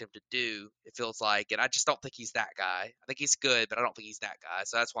expect him to do. It feels like, and I just don't think he's that guy. I think he's good, but I don't think he's that guy.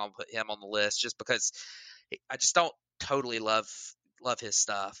 So that's why I'm putting him on the list, just because I just don't totally love his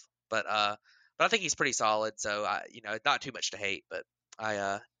stuff. But I think he's pretty solid. So not too much to hate, but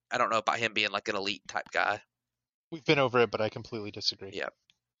I don't know about him being like an elite type guy. We've been over it, but I completely disagree. Yeah.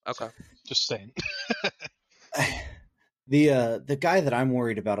 Okay. Just saying. The guy that I'm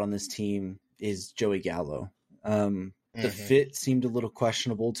worried about on this team is Joey Gallo. The fit seemed a little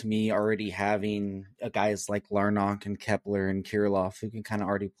questionable to me, already having guys like Larnach and Kepler and Kirilloff who can kind of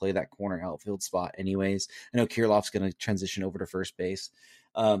already play that corner outfield spot anyways. I know Kirilloff's going to transition over to first base,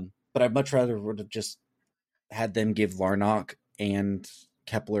 but I'd much rather would have just had them give Larnach and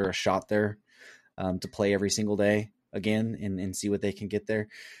Kepler a shot there to play every single day again and see what they can get there.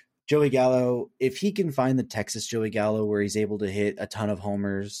 Joey Gallo, if he can find the Texas Joey Gallo where he's able to hit a ton of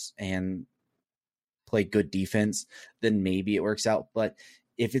homers and play good defense, then maybe it works out. But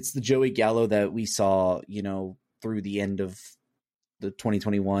if it's the Joey Gallo that we saw, through the end of the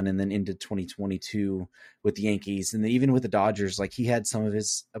 2021 and then into 2022 with the Yankees and even with the Dodgers, like he had some of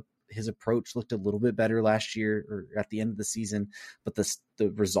his approach looked a little bit better last year or at the end of the season, but the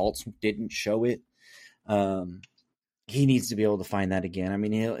results didn't show it. He needs to be able to find that again. I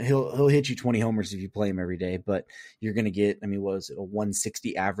mean, he'll hit you 20 homers if you play him every day, but you're going to get, what was it, a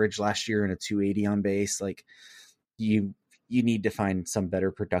 160 average last year and a 280 on base. Like you need to find some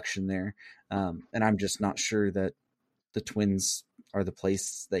better production there. And I'm just not sure that the Twins are the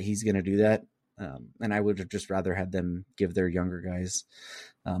place that he's going to do that. And I would have just rather had them give their younger guys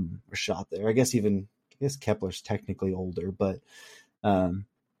a shot there. I guess Kepler's technically older, but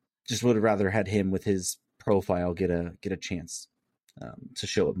just would have rather had him with his profile get a chance to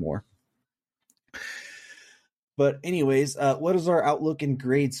show it more. But anyways, what is our outlook and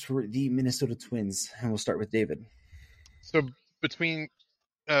grades for the Minnesota Twins? And we'll start with David. So between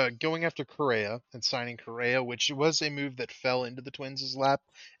going after Correa and signing Correa, which was a move that fell into the Twins' lap,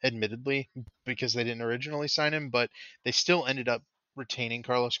 admittedly, because they didn't originally sign him, but they still ended up retaining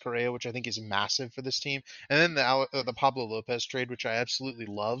Carlos Correa, which I think is massive for this team. And then the Pablo Lopez trade, which I absolutely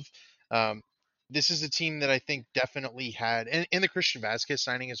love. This is a team that I think definitely had, and the Christian Vázquez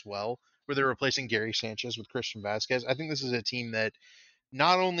signing as well, where they're replacing Gary Sanchez with Christian Vázquez. I think this is a team that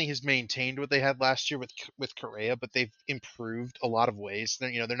not only has maintained what they had last year with Correa, but they've improved a lot of ways.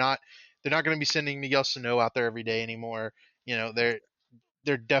 They're not going to be sending Miguel Sano out there every day anymore. They're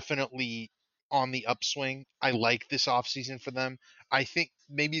definitely on the upswing. I like this offseason for them. I think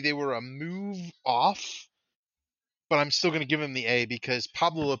maybe they were a move off, but I'm still going to give him the A because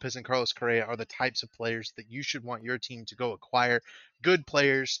Pablo Lopez and Carlos Correa are the types of players that you should want your team to go acquire. Good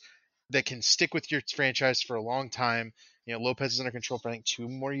players that can stick with your franchise for a long time. Lopez is under control for I think 2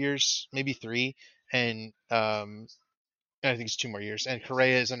 more years, maybe 3, and I think it's 2 more years. And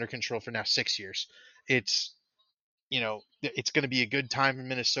Correa is under control for now 6 years. It's going to be a good time in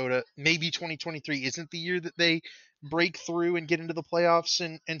Minnesota. Maybe 2023 isn't the year that they break through and get into the playoffs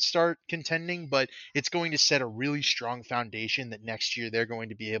and start contending, but it's going to set a really strong foundation that next year they're going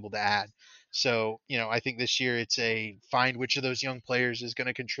to be able to add. So, I think this year it's find which of those young players is going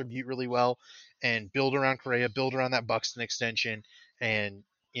to contribute really well and build around Correa, build around that Buxton extension. And,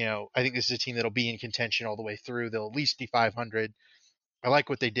 I think this is a team that'll be in contention all the way through. They'll at least be 500. I like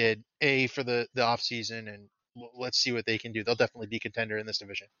what they did, for the offseason, and let's see what they can do. They'll definitely be a contender in this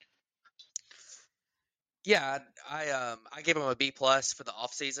division. Yeah, I gave them a B plus for the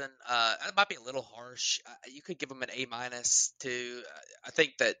offseason. It might be a little harsh. You could give them an A minus too. I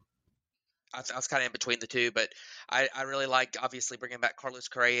think that I was kind of in between the two, but I really like, obviously, bringing back Carlos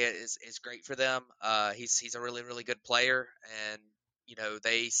Correa is great for them. He's a really, really good player, and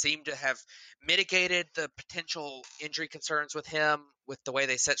they seem to have mitigated the potential injury concerns with him with the way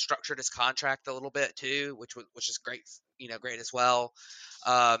they structured his contract a little bit too, which is great, great as well.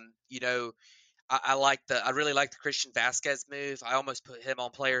 I really like the Christian Vázquez move. I almost put him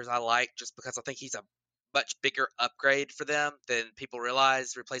on players I like just because I think he's a much bigger upgrade for them than people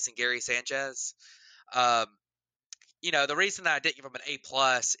realize, replacing Gary Sanchez. The reason that I didn't give him an A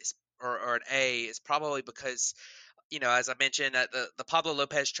plus or an A is probably because, as I mentioned, the Pablo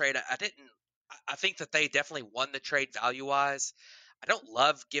Lopez trade, I think that they definitely won the trade value wise. I don't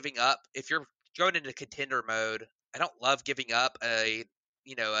love giving up if you're going into contender mode. I don't love giving up a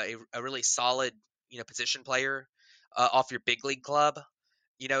really solid position player off your big league club.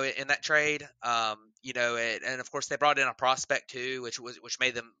 in that trade. And of course they brought in a prospect too, which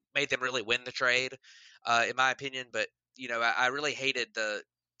made them really win the trade, in my opinion. But I really hated to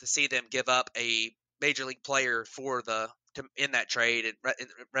see them give up a major league player in that trade,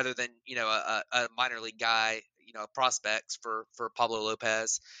 rather than a minor league guy, prospects for Pablo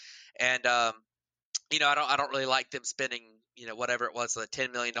Lopez. And I don't really like them spending whatever it was, the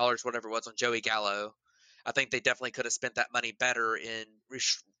 $10 million, whatever it was, on Joey Gallo. I think they definitely could have spent that money better in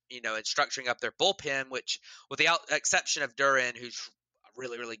in structuring up their bullpen, which, with the exception of Duran, who's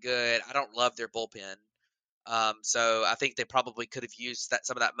really really good, I don't love their bullpen. So I think they probably could have used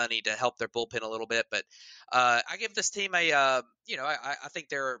some of that money to help their bullpen a little bit. But I give this team I think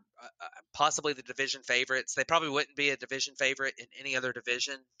they're possibly the division favorites. They probably wouldn't be a division favorite in any other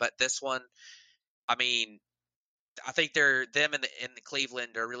division, but this one, I mean, I think them in the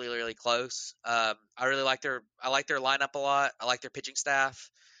Cleveland are really really close. I really like their lineup a lot. I like their pitching staff,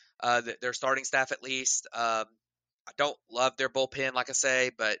 their starting staff at least. I don't love their bullpen, like I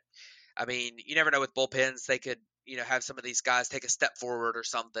say, but I mean, you never know with bullpens. They could, have some of these guys take a step forward or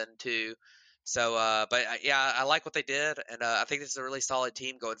something too. So, but yeah, I like what they did, and I think this is a really solid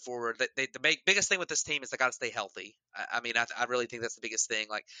team going forward. The biggest thing with this team is they got to stay healthy. I mean, I really think that's the biggest thing.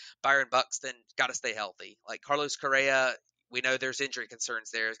 Like Byron Buxton, got to stay healthy. Like Carlos Correa, we know there's injury concerns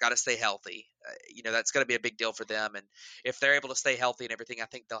there. Has got to stay healthy. That's going to be a big deal for them. And if they're able to stay healthy and everything, I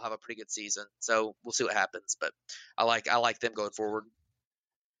think they'll have a pretty good season. So we'll see what happens. But I like them going forward.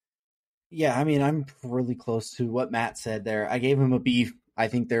 Yeah, I mean, I'm really close to what Matt said there. I gave him a B. I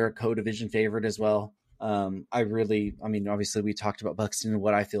think they're a co-division favorite as well. I mean, obviously we talked about Buxton and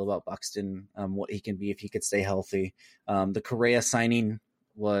what I feel about Buxton, what he can be if he could stay healthy. The Correa signing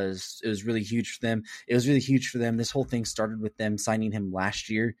was really huge for them. It was really huge for them. This whole thing started with them signing him last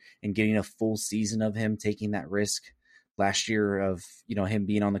year and getting a full season of him taking that risk last year of, him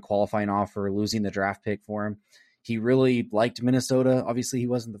being on the qualifying offer, losing the draft pick for him. He really liked Minnesota. Obviously, he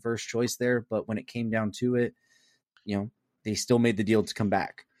wasn't the first choice there, but when it came down to it, they still made the deal to come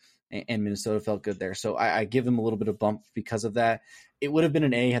back, and Minnesota felt good there. So I give them a little bit of bump because of that. It would have been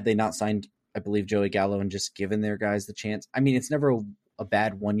an A had they not signed, I believe, Joey Gallo and just given their guys the chance. I mean, it's never a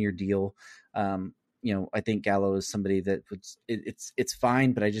bad 1-year deal. I think Gallo is somebody that it's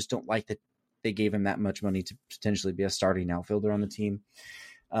fine, but I just don't like that they gave him that much money to potentially be a starting outfielder on the team.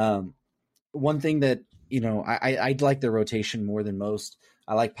 One thing that I'd like their rotation more than most.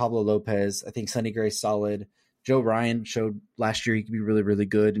 I like Pablo Lopez. I think Sonny Gray's solid. Joe Ryan showed last year he could be really, really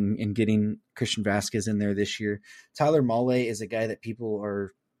good in getting Christian Vasquez in there this year. Tyler Mahle is a guy that people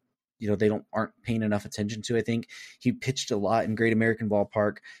are, aren't paying enough attention to. I think he pitched a lot in Great American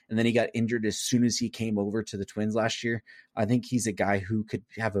Ballpark, and then he got injured as soon as he came over to the Twins last year. I think he's a guy who could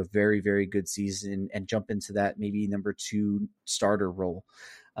have a very, very good season and jump into that maybe number 2 starter role.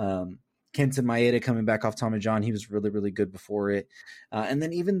 Kenta Maeda coming back off Tommy John, he was really, really good before it. And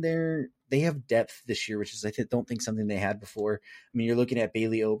then even they have depth this year, which is I don't think something they had before. I mean, you're looking at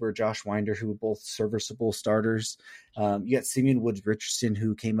Bailey Ober, Josh Winder, who were both serviceable starters. You got Simeon Woods Richardson,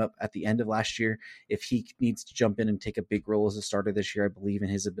 who came up at the end of last year. If he needs to jump in and take a big role as a starter this year, I believe in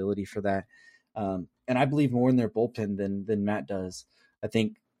his ability for that. And I believe more in their bullpen than Matt does. I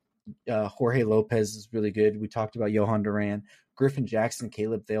think Jorge Lopez is really good. We talked about Johan Duran. Griffin Jackson,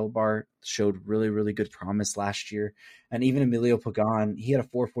 Caleb Thailbar showed really, really good promise last year. And even Emilio Pagan, he had a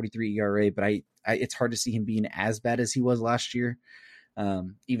 4.43 ERA, but it's hard to see him being as bad as he was last year.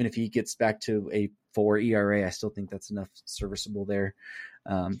 Even if he gets back to a 4 ERA, I still think that's enough serviceable there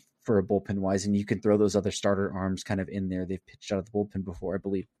for a bullpen-wise. And you can throw those other starter arms kind of in there. They've pitched out of the bullpen before, I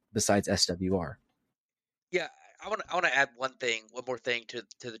believe, besides SWR. Yeah, I want to add one more thing to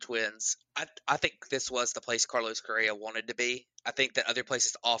the Twins. I think this was the place Carlos Correa wanted to be. I think that other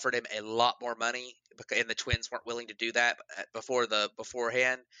places offered him a lot more money, and the Twins weren't willing to do that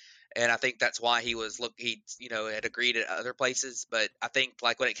beforehand. And I think that's why he had agreed at other places. But I think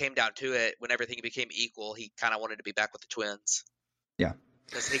like when it came down to it, when everything became equal, he kind of wanted to be back with the Twins. Yeah,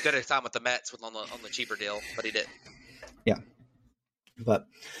 because he could have signed with the Mets on the cheaper deal, but he didn't. Yeah. But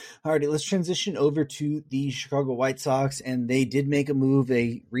all right, let's transition over to the Chicago White Sox, and they did make a move.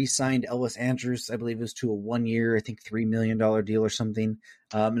 They re-signed Elvis Andrus, I believe it was to a 1-year, I think $3 million deal or something.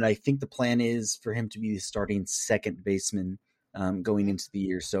 And I think the plan is for him to be the starting second baseman going into the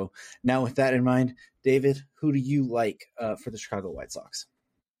year. So now with that in mind, David, who do you like for the Chicago White Sox?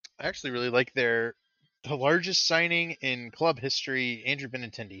 I actually really like the largest signing in club history, Andrew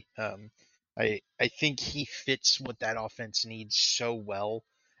Benintendi. I think he fits what that offense needs so well.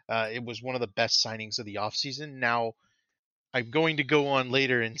 It was one of the best signings of the offseason. Now, I'm going to go on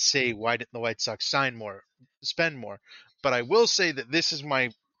later and say, why didn't the White Sox spend more? But I will say that this is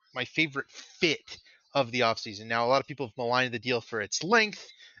my favorite fit of the offseason. Now, a lot of people have maligned the deal for its length.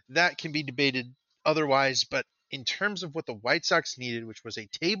 That can be debated otherwise, but in terms of what the White Sox needed, which was a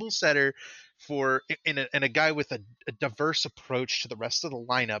table setter for and a guy with a diverse approach to the rest of the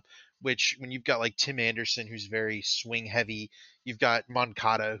lineup, which when you've got like Tim Anderson, who's very swing heavy, you've got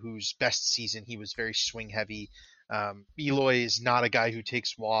Moncada, whose best season he was very swing heavy. Eloy is not a guy who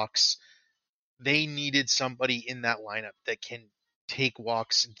takes walks. They needed somebody in that lineup that can take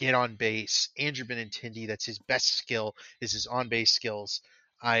walks, get on base. Andrew Benintendi, that's his best skill, is his on base skills.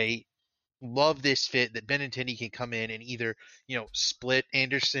 I love this fit that Benintendi can come in and either split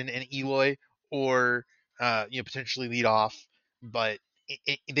Anderson and Eloy or potentially lead off, but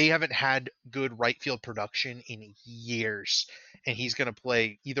they haven't had good right field production in years, and he's going to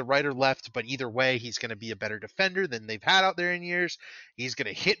play either right or left, but either way he's going to be a better defender than they've had out there in years. He's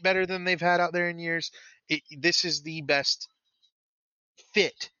going to hit better than they've had out there in years. This is the best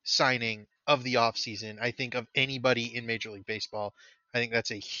fit signing of the offseason, I think, of anybody in Major League Baseball. I think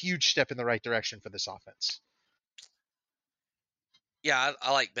that's a huge step in the right direction for this offense. Yeah,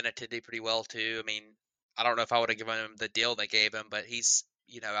 I like Benintendi pretty well too. I mean, I don't know if I would have given him the deal they gave him, but he's,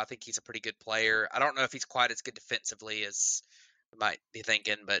 I think he's a pretty good player. I don't know if he's quite as good defensively as we might be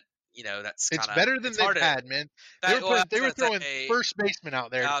thinking, but that's It's kind of better than they've had, man. They were throwing first baseman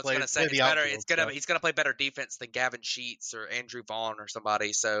out there I to was play gonna say the it's better. outfield. He's gonna play better defense than Gavin Sheets or Andrew Vaughn or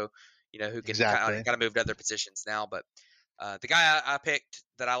somebody. So who can Exactly. kind of move to other positions now. But the guy I picked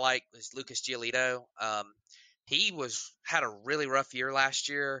that I like is Lucas Giolito. He had a really rough year last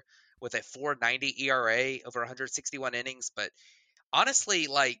year with a 4.90 ERA over 161 innings. But honestly,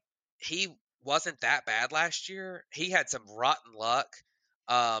 like, he wasn't that bad last year. He had some rotten luck.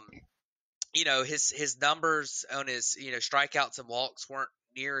 Um, his numbers on his strikeouts and walks weren't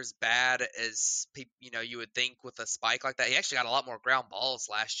near as bad as people you would think with a spike like that. He actually got a lot more ground balls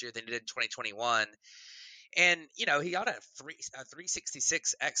last year than he did in 2021, and he got a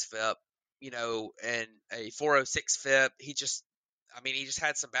 366 xFIP, and a 406 FIP. He just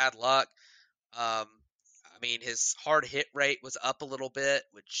had some bad luck. I mean, his hard hit rate was up a little bit,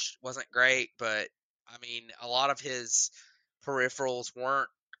 which wasn't great, but I mean, a lot of his peripherals weren't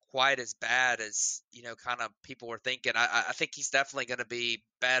quite as bad as kind of people were thinking. I think he's definitely going to be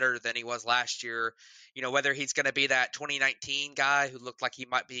better than he was last year. Whether he's going to be that 2019 guy who looked like he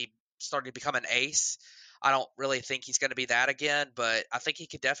might be starting to become an ace, I don't really think he's going to be that again. But I think he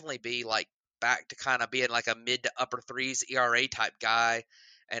could definitely be like back to kind of being like a mid to upper threes ERA type guy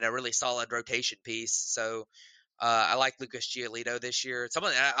and a really solid rotation piece. So I like Lucas Giolito this year.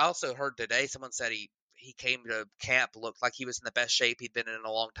 I also heard today someone said he came to camp, looked like he was in the best shape he'd been in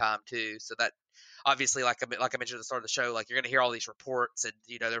a long time too. So that obviously, like I mentioned at the start of the show, like you're going to hear all these reports, and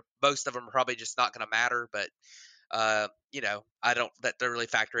most of them are probably just not going to matter. But I don't let that really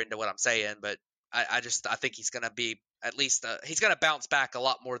factor into what I'm saying. But I think he's going to be at least he's going to bounce back a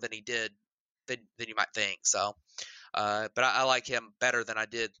lot more than he did than you might think. So, but I like him better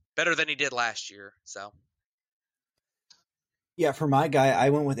than he did last year. So. Yeah, for my guy,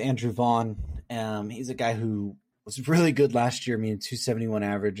 I went with Andrew Vaughn. He's a guy who was really good last year. I mean, 271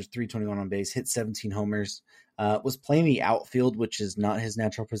 average, 321 on base, hit 17 homers. Was playing the outfield, which is not his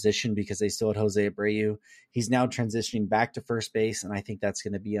natural position because they still had Jose Abreu. He's now transitioning back to first base, and I think that's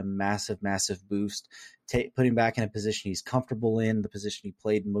going to be a massive, massive boost. Put him back in a position he's comfortable in, the position he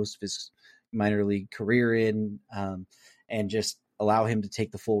played most of his minor league career in, and just allow him to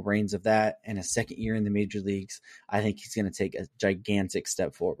take the full reins of that. And a second year in the major leagues, I think he's going to take a gigantic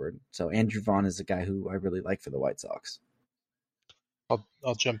step forward. So Andrew Vaughn is a guy who I really like for the White Sox.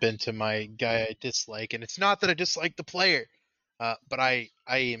 I'll jump into my guy I dislike, and it's not that I dislike the player, but I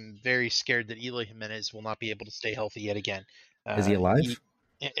am very scared that Eloy Jimenez will not be able to stay healthy yet again. Is he alive?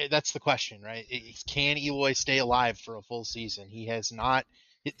 That's the question, right? Can Eloy stay alive for a full season? He has not.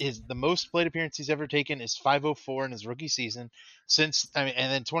 The most plate appearance he's ever taken is 504 in his rookie season. And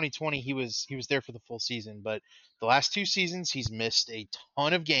then 2020 he was there for the full season, but the last two seasons he's missed a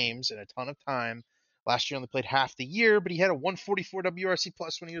ton of games and a ton of time. Last year only played half the year, but he had a 144 WRC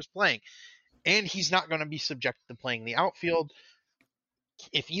plus when he was playing, and he's not going to be subjected to playing the outfield.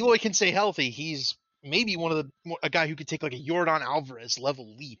 If Eloy can stay healthy, he's maybe a guy who could take like a Yordan Alvarez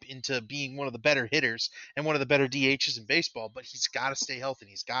level leap into being one of the better hitters and one of the better DHs in baseball. But he's got to stay healthy.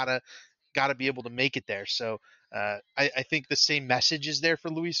 He's got to be able to make it there. So I think the same message is there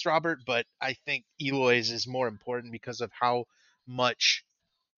for Luis Robert, but I think Eloy's is more important because of how much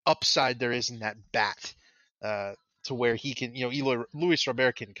upside there is in that bat. To where he can, Luis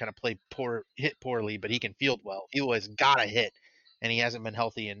Robert can kind of hit poorly, but he can field well. Eloy's got to hit, and he hasn't been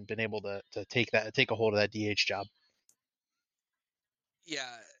healthy and been able to take a hold of that DH job. Yeah,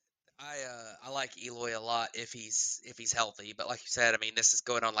 I like Eloy a lot if he's healthy. But like you said, I mean, this is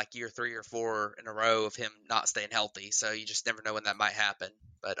going on like year 3 or 4 in a row of him not staying healthy. So you just never know when that might happen.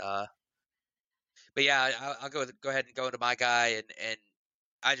 But yeah, I'll go ahead and go to my guy, and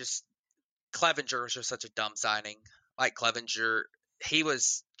I just Clevenger was just such a dumb signing. Like Clevenger, he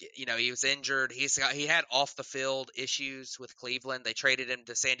was he was injured. He had off the field issues with Cleveland. They traded him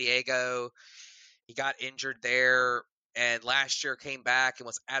to San Diego. He got injured there, and last year came back and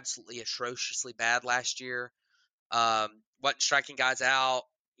was absolutely atrociously bad last year. Wasn't striking guys out,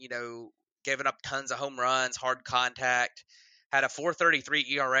 giving up tons of home runs, hard contact. Had a 4.33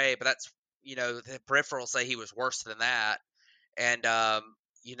 ERA, but that's the peripherals say he was worse than that. And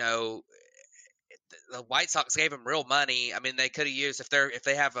you know, the White Sox gave him real money. I mean, they could have used if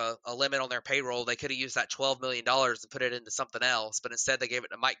they have a limit on their payroll, they could have used that $12 million and put it into something else. But instead, they gave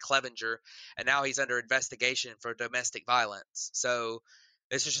it to Mike Clevenger, and now he's under investigation for domestic violence. So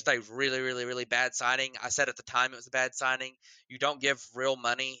this is just a really, really, really bad signing. I said at the time it was a bad signing. You don't give real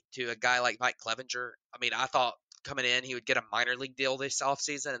money to a guy like Mike Clevenger. I mean, I thought coming in he would get a minor league deal this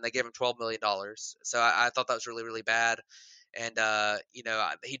offseason, and they gave him $12 million. So I thought that was really, really bad. And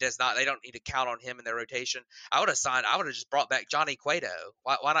he does not. They don't need to count on him in their rotation. I would have just brought back Johnny Cueto.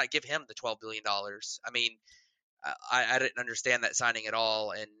 Why not give him the $12 billion? I mean, I didn't understand that signing at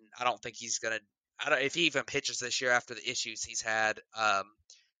all, and I don't think he's gonna. I don't if he even pitches this year after the issues he's had. I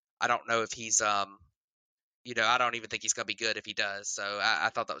don't know if he's I don't even think he's gonna be good if he does. So I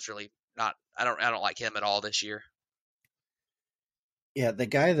thought that was really not. I don't like him at all this year. Yeah, the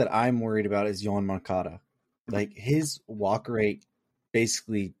guy that I'm worried about is Yohan Moncada. Like his walk rate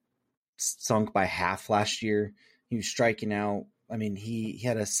basically sunk by half last year. He was striking out. I mean, he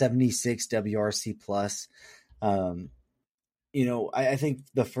had a 76 WRC plus. Um, I think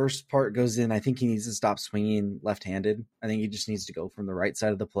the first part goes in. I think he needs to stop swinging left-handed. I think he just needs to go from the right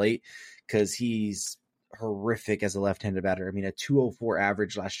side of the plate because he's horrific as a left-handed batter. I mean, a 204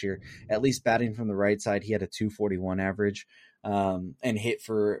 average last year, at least batting from the right side, he had a 241 average and hit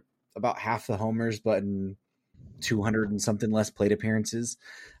for about half the homers, but in 200 and something less plate appearances.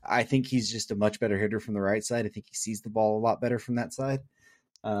 I think he's just a much better hitter from the right side. I think he sees the ball a lot better from that side.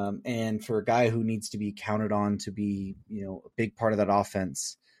 And for a guy who needs to be counted on to be, a big part of that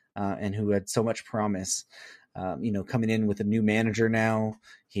offense and who had so much promise, coming in with a new manager now,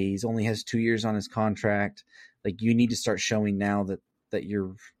 he's only has 2 years on his contract. Like you need to start showing now that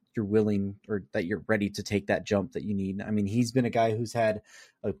you're willing or that you're ready to take that jump that you need. I mean, he's been a guy who's had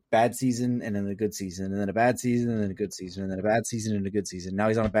a bad season and then a good season and then a bad season and then a good season and then a bad season and a good season. Now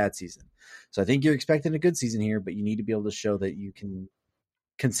he's on a bad season. So I think you're expecting a good season here, but you need to be able to show that you can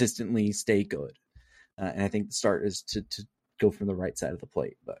consistently stay good. And I think the start is to go from the right side of the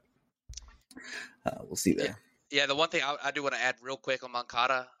plate, but we'll see there. Yeah, the one thing I do want to add real quick on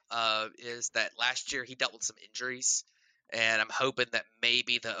Moncada is that last year he dealt with some injuries, and I'm hoping that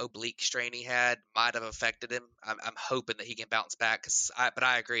maybe the oblique strain he had might have affected him. I'm hoping that he can bounce back, but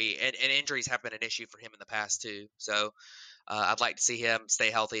I agree, and injuries have been an issue for him in the past too. So I'd like to see him stay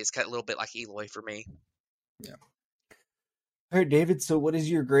healthy. It's kind of a little bit like Eloy for me. Yeah. All right, David. So, what is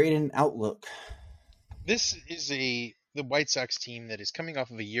your grade and outlook? This is the White Sox team that is coming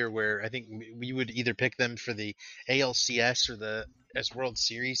off of a year where I think we would either pick them for the ALCS or the as World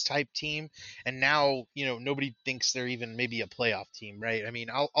Series type team, and now nobody thinks they're even maybe a playoff team, right? I mean,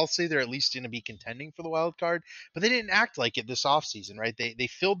 I'll say they're at least going to be contending for the wild card, but they didn't act like it this offseason, right? They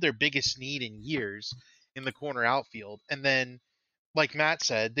filled their biggest need in years in the corner outfield, and then like Matt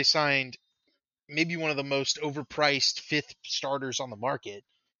said, they signed maybe one of the most overpriced fifth starters on the market,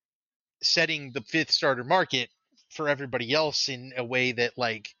 setting the fifth starter market for everybody else in a way that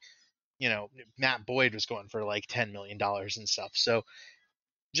Matt Boyd was going for like $10 million and stuff. So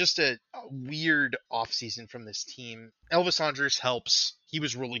just a weird offseason from this team. Elvis Andrus helps. He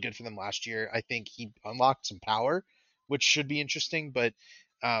was really good for them last year. I think he unlocked some power, which should be interesting. But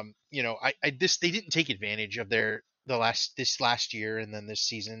they didn't take advantage of this last year and then this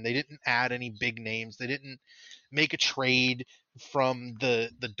season. They didn't add any big names. They didn't make a trade from the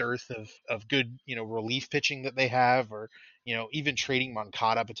dearth of good relief pitching that they have, or even trading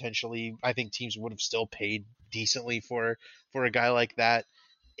Moncada potentially. I think teams would have still paid decently for a guy like that.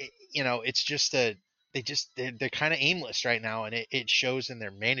 It's just they're kind of aimless right now, and it shows in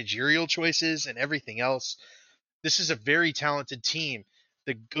their managerial choices and everything else. This is a very talented team,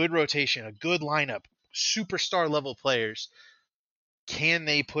 the good rotation, a good lineup, superstar level players. Can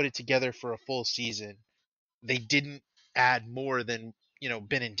they put it together for a full season? They didn't add more than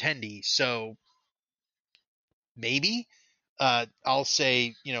Benintendi, so maybe I'll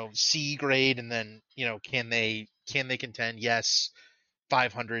say C grade, and then can they contend? Yes.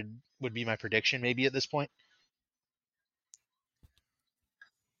 500 would be my prediction maybe at this point.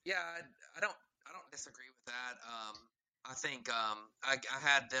 Yeah, I don't disagree with that. I think I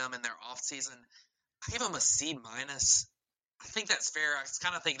had them in their off season. I gave them a C minus. I think that's fair. I was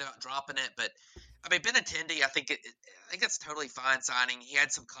kind of thinking about dropping it, but I mean Benintendi, I think that's totally fine signing. He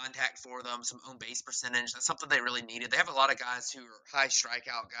had some contact for them, some on base percentage. That's something they really needed. They have a lot of guys who are high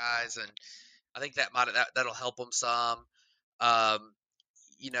strikeout guys, and I think that'll help them some. I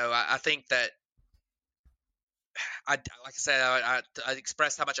think that like I said, I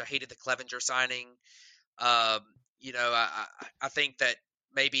expressed how much I hated the Clevenger signing. I think that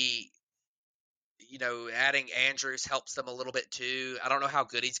maybe adding Andrews helps them a little bit too. I don't know how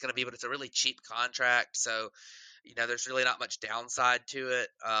good he's going to be, but it's a really cheap contract, so there's really not much downside to it.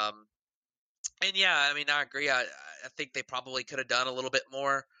 And yeah, I mean, I agree. I think they probably could have done a little bit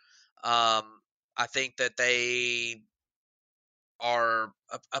more. I think that they are.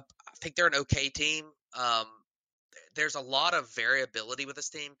 I think they're an okay team. There's a lot of variability with this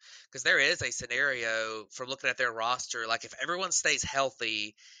team because there is a scenario from looking at their roster. Like if everyone stays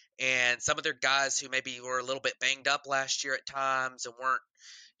healthy and some of their guys who maybe were a little bit banged up last year at times and weren't,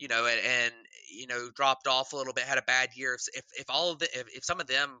 dropped off a little bit, had a bad year. If all of the, if some of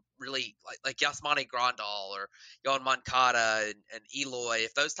them really like Yasmani Grandal or Yohan Moncada and Eloy,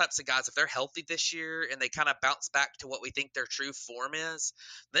 if those types of guys, if they're healthy this year and they kind of bounce back to what we think their true form is,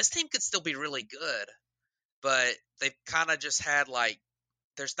 this team could still be really good. But they've kind of just had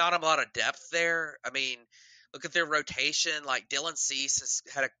there's not a lot of depth there. I mean, look at their rotation. Like Dylan Cease has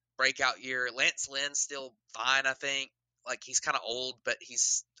had a breakout year. Lance Lynn's still fine, I think. Like he's kind of old, but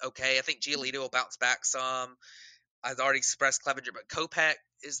he's okay. I think Giolito will bounce back some. I've already expressed Clevenger, but Kopech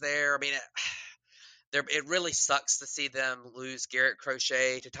is there. I mean, it really sucks to see them lose Garrett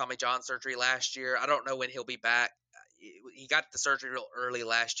Crochet to Tommy John surgery last year. I don't know when he'll be back. He got the surgery real early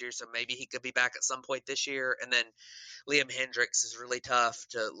last year, so maybe he could be back at some point this year. And then Liam Hendricks is really tough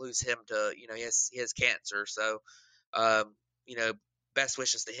to lose him to, he has cancer. So, best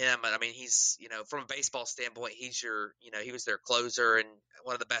wishes to him. I mean, he's, from a baseball standpoint, he was their closer and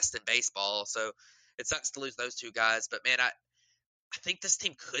one of the best in baseball. So it sucks to lose those two guys. But man, I think this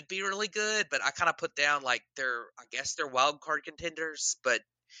team could be really good, but I kind of put down I guess they're wild card contenders, but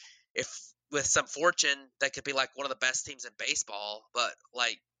if with some fortune, that could be like one of the best teams in baseball. But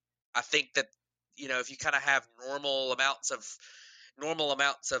I think that, if you kind of have normal amounts of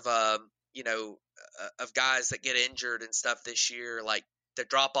of guys that get injured and stuff this year, like the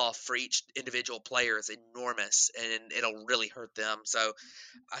drop off for each individual player is enormous and it'll really hurt them. So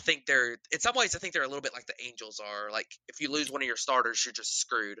I think in some ways, I think they're a little bit like the Angels are. Like if you lose one of your starters, you're just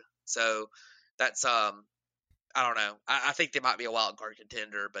screwed. So that's, I don't know. I think they might be a wild card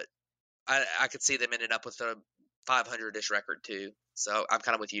contender, but I could see them ending up with a 500-ish record too. So I'm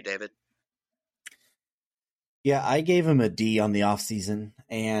kind of with you, David. Yeah, I gave him a D on the offseason.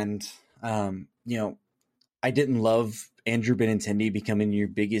 And, I didn't love Andrew Benintendi becoming your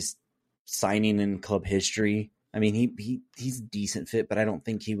biggest signing in club history. I mean, he's a decent fit, but I don't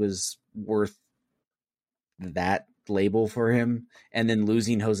think he was worth that label for him. And then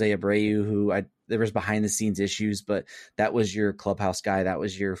losing Jose Abreu, who there was behind the scenes issues, but that was your clubhouse guy. That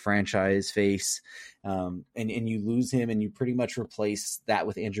was your franchise face. And you lose him and you pretty much replace that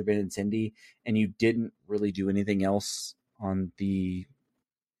with Andrew Benintendi, and you didn't really do anything else on the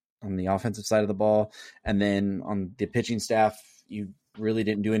offensive side of the ball. And then on the pitching staff, you really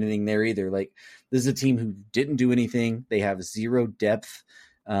didn't do anything there either. Like, this is a team who didn't do anything. They have zero depth.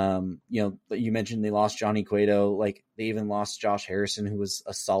 You mentioned they lost Johnny Cueto. Like, they even lost Josh Harrison, who was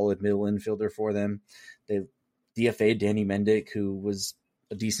a solid middle infielder for them. They DFA'd Danny Mendick, who was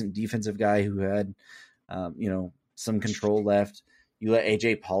a decent defensive guy who had, some control left. You let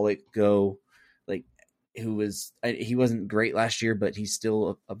AJ Pollock go, he wasn't great last year, but he's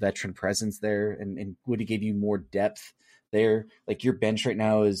still a veteran presence there and would have gave you more depth there. Like, your bench right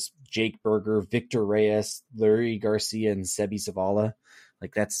now is Jake Berger, Victor Reyes, Larry Garcia, and Sebi Zavala.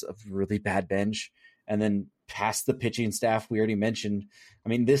 Like, that's a really bad bench. And then past the pitching staff, we already mentioned, I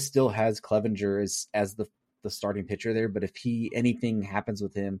mean, this still has Clevenger as the starting pitcher there, but if anything happens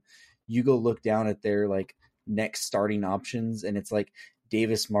with him, you go look down at their next starting options, and it's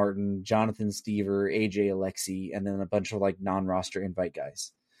Davis Martin, Jonathan Stever, AJ Alexi, and then a bunch of non-roster invite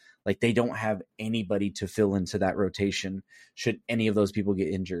guys. They don't have anybody to fill into that rotation should any of those people get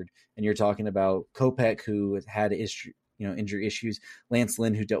injured. And you're talking about Kopech, who had injury issues, Lance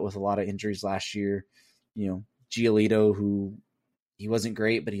Lynn, who dealt with a lot of injuries last year, Giolito, who he wasn't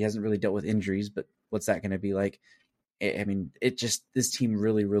great, but he hasn't really dealt with injuries. But what's that going to be like? I mean, this team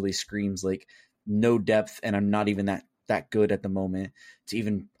really, really screams no depth, and I'm not even that that good at the moment to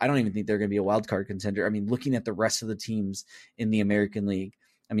even. I don't even think they're going to be a wild card contender. I mean, looking at the rest of the teams in the American League,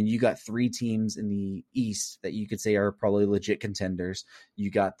 I mean, you got 3 teams in the East that you could say are probably legit contenders.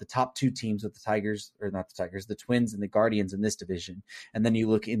 You got the top 2 teams with the Tigers, or not the Tigers, the Twins and the Guardians in this division. And then you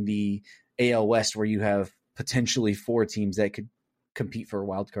look in the AL West where you have potentially 4 teams that could compete for a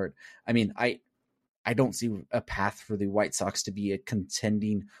wild card. I mean, I don't see a path for the White Sox to be a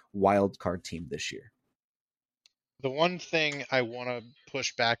contending wild card team this year. The one thing I want to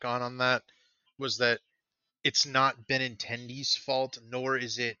push back on that was that it's not Benintendi's fault, nor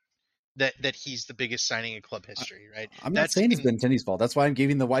is it that he's the biggest signing in club history, right? I'm not saying it's Benintendi's fault. That's why I'm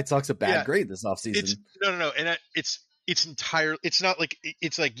giving the White Sox a bad grade this offseason. No, and it's entirely. It's not like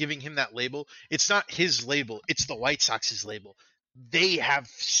it's like giving him that label. It's not his label. It's the White Sox's label. They have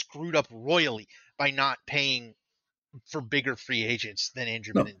screwed up royally by not paying for bigger free agents than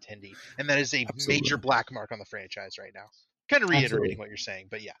Andrew Benintendi, and that is a major black mark on the franchise right now. Kind of reiterating what you're saying,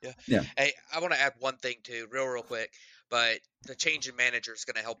 but yeah. Hey, I want to add one thing too, real quick. But the change in manager is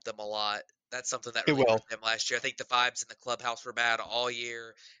going to help them a lot. That's something that really hurt them last year. I think the vibes in the clubhouse were bad all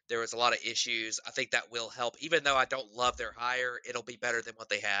year. There was a lot of issues. I think that will help. Even though I don't love their hire, it'll be better than what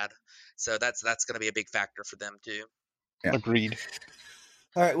they had. So that's going to be a big factor for them too. Yeah. Agreed.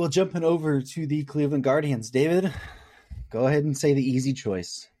 All right, well, jumping over to the Cleveland Guardians, David, go ahead and say the easy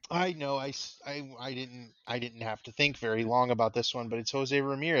choice. I know I didn't have to think very long about this one, but it's Jose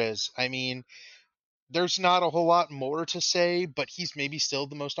Ramirez. I mean, there's not a whole lot more to say, but he's maybe still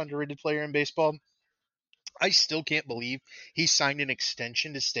the most underrated player in baseball. I still can't believe he signed an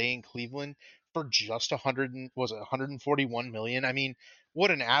extension to stay in Cleveland for just 141 million. I mean,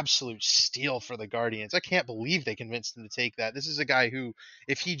 what an absolute steal for the Guardians. I can't believe they convinced him to take that. This is a guy who,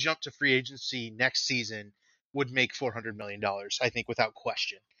 if he jumped to free agency next season, would make $400 million, I think, without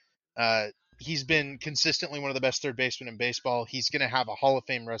question. He's been consistently one of the best third basemen in baseball. He's going to have a Hall of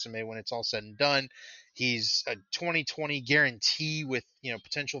Fame resume when it's all said and done. He's a 2020 guarantee with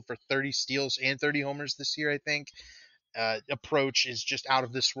potential for 30 steals and 30 homers this year, I think. Approach is just out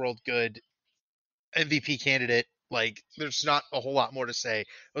of this world good. MVP candidate. Like, there's not a whole lot more to say.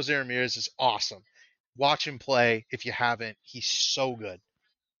 Jose Ramirez is awesome. Watch him play if you haven't. He's so good.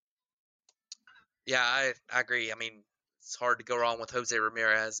 Yeah, I agree. I mean, it's hard to go wrong with Jose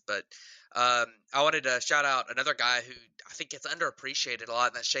Ramirez, but I wanted to shout out another guy who I think gets underappreciated a lot,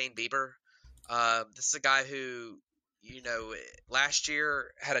 and that's Shane Bieber. This is a guy who, last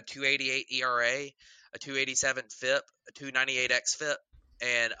year had a 2.88 ERA, a 2.87 FIP, a 2.98 xFIP,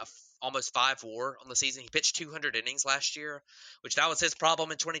 and almost 5 WAR on the season. He pitched 200 innings last year, which that was his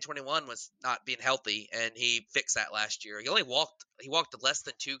problem in 2021, was not being healthy, and he fixed that last year. He walked less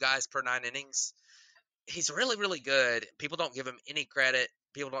than 2 guys per 9 innings. He's really, really good. People don't give him any credit.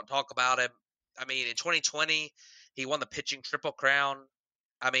 People don't talk about him. I mean, in 2020, he won the pitching triple crown.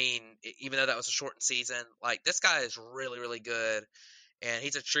 I mean, even though that was a shortened season, like, this guy is really, really good, and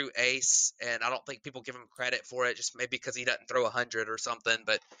he's a true ace, and I don't think people give him credit for it, just maybe because he doesn't throw 100 or something,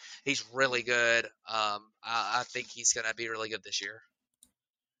 but he's really good. I think he's going to be really good this year.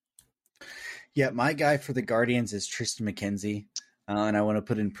 Yeah, my guy for the Guardians is Triston McKenzie. And I want to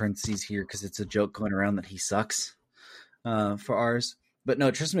put in parentheses here because it's a joke going around that he sucks for ours. But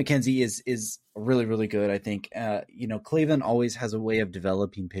no, Triston McKenzie is really, really good, I think. Cleveland always has a way of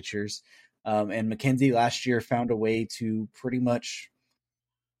developing pitchers. And McKenzie last year found a way to pretty much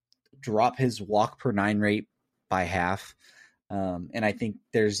drop his walk per 9 rate by half. And I think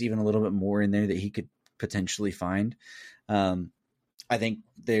there's even a little bit more in there that he could potentially find. I think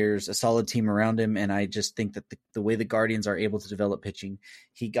there's a solid team around him, and I just think that the way the Guardians are able to develop pitching,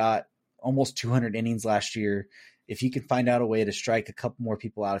 he got almost 200 innings last year. If he can find out a way to strike a couple more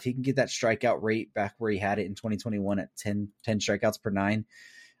people out, if he can get that strikeout rate back where he had it in 2021 at 10 strikeouts per 9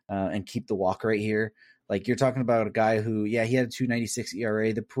 and keep the walk rate here, like, you're talking about a guy who, he had a 2.96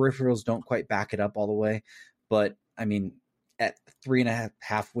 ERA. The peripherals don't quite back it up all the way, but I mean, at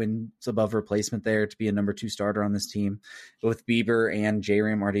 3.5 wins above replacement there to be a number 2 starter on this team with Bieber and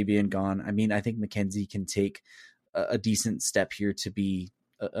J-Ram already being gone. I mean, I think McKenzie can take a decent step here to be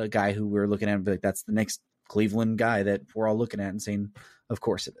a guy who we're looking at and be like, that's the next Cleveland guy that we're all looking at and saying, of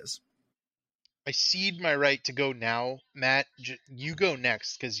course it is. I cede my right to go now, Matt. You go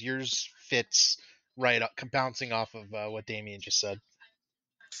next because yours fits right up, bouncing off of what Damian just said.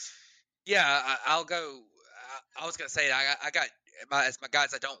 Yeah, I'll go. I was gonna say I got my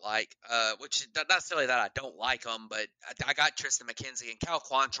guys I don't like, which not necessarily that I don't like them, but I got Triston McKenzie and Cal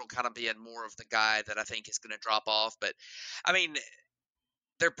Quantrill kind of being more of the guy that I think is going to drop off. But I mean,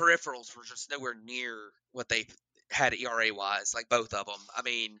 their peripherals were just nowhere near what they had ERA wise, like both of them. I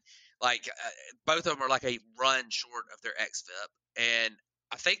mean, Like both of them are like a run short of their xFIP, and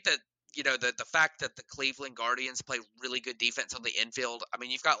I think that the fact that the Cleveland Guardians play really good defense on the infield. I mean,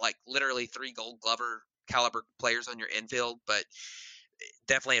 you've got like literally 3 Gold Glover caliber players on your infield, but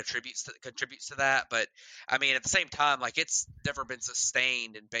definitely contributes to that. But I mean, at the same time, like it's never been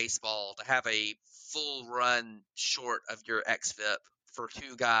sustained in baseball to have a full run short of your xFIP for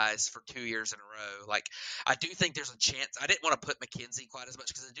 2 guys for 2 years in a row. Like I do think there's a chance. I didn't want to put McKenzie quite as much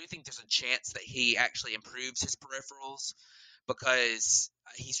because I do think there's a chance that he actually improves his peripherals because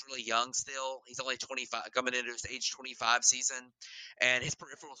he's really young still. He's only 25, coming into his age 25 season, and his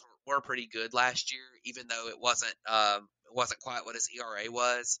peripherals were pretty good last year, even though it wasn't quite what his ERA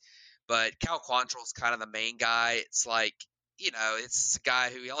was. But Cal Quantrill's kind of the main guy. It's like it's a guy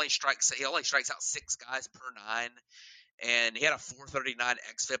who he only strikes out 6 guys per 9. And he had a 4.39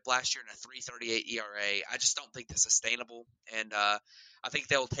 xFIP last year and a 3.38 ERA. I just don't think that's sustainable, and I think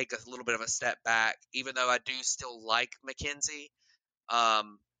they'll take a little bit of a step back. Even though I do still like McKenzie, I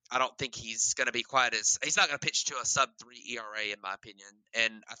don't think he's going to be he's not going to pitch to a sub 3 ERA in my opinion.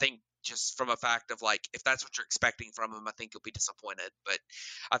 And I think just from a fact of like if that's what you're expecting from him, I think you'll be disappointed. But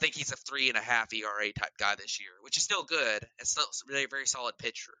I think he's a 3.5 ERA type guy this year, which is still good. It's still really a very solid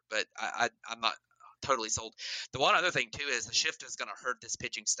pitcher, but I'm not totally sold. The one other thing too is the shift is going to hurt this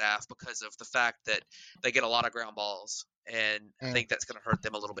pitching staff because of the fact that they get a lot of ground balls, and I think that's going to hurt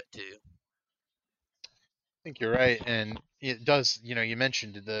them a little bit too. I think you're right, and it does. You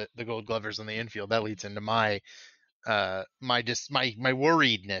mentioned the Gold Glovers on the infield. That leads into my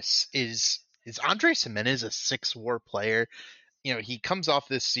worriedness is Andres Gimenez a 6-WAR player? He comes off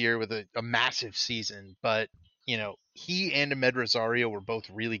this year with a massive season, but he and Ahmed Rosario were both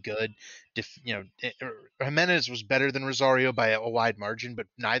really good. Gimenez was better than Rosario by a wide margin, but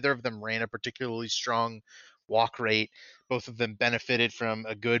neither of them ran a particularly strong walk rate. Both of them benefited from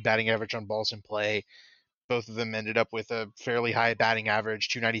a good batting average on balls in play. Both of them ended up with a fairly high batting average,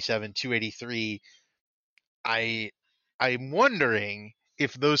 297, 283. I'm wondering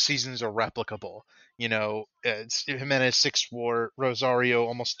if those seasons are replicable. Gimenez 6-WAR, Rosario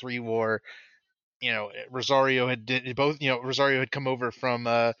almost 3-WAR. Rosario had come over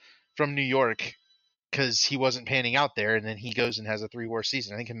from New York because he wasn't panning out there, and then he goes and has a 3-WAR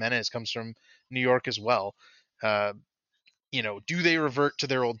season. I think Gimenez comes from New York as well. Do they revert to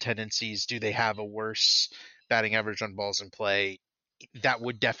their old tendencies? Do they have a worse batting average on balls in play? That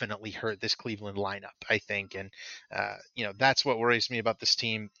would definitely hurt this Cleveland lineup, I think. And, that's what worries me about this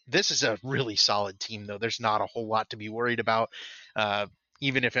team. This is a really solid team, though. There's not a whole lot to be worried about.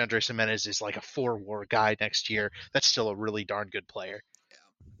 Even if Andres Gimenez is like a 4-WAR guy next year, that's still a really darn good player.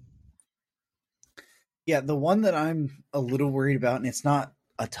 Yeah, the one that I'm a little worried about, and it's not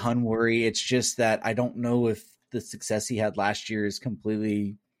a ton worry, it's just that I don't know if the success he had last year is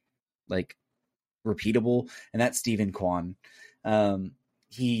completely like repeatable, and that's Steven Kwan.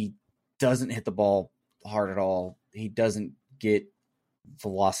 He doesn't hit the ball hard at all. He doesn't get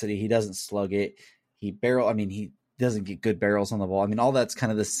velocity. He doesn't slug it. He doesn't get good barrels on the ball. I mean, all that's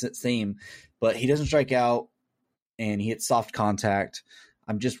kind of the same, but he doesn't strike out and he hits soft contact.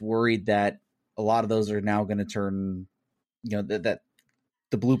 I'm just worried that a lot of those are now going to turn, that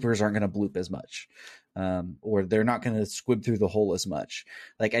the bloopers aren't going to bloop as much. Or they're not going to squib through the hole as much.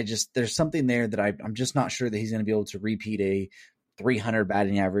 Like there's something there that I'm just not sure that he's going to be able to repeat a 300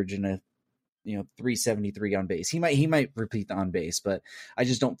 batting average and a 373 on base. He might repeat the on base, but I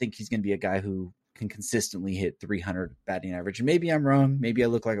just don't think he's going to be a guy who can consistently hit 300 batting average. And maybe I'm wrong. Maybe I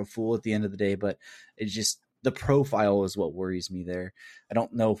look like a fool at the end of the day, but it's just the profile is what worries me there. I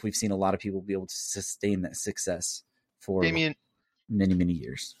don't know if we've seen a lot of people be able to sustain that success for many, many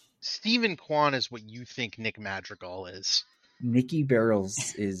years. Steven Kwan is what you think Nick Madrigal is. Nicky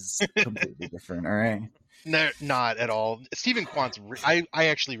Barrels is completely different. All right. No, not at all. Steven Kwan's. I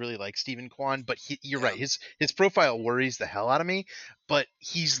actually really like Steven Kwan, but you're right. His profile worries the hell out of me. But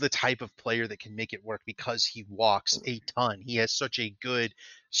he's the type of player that can make it work because he walks a ton. He has such a good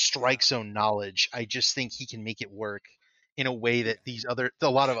strike zone knowledge. I just think he can make it work in a way that a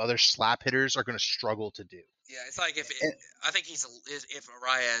lot of other slap hitters are going to struggle to do. Yeah, it's like I think if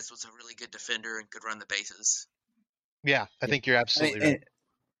Arias was a really good defender and could run the bases. Yeah, I think you're absolutely right.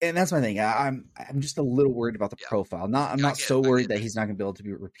 And that's my thing. I'm just a little worried about the profile. I'm not so worried that he's not going to be able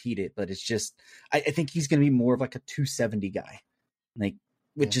to repeat it, but it's just I think he's going to be more of like a 270 guy,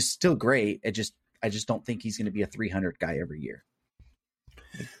 which is still great. I just don't think he's going to be a 300 guy every year.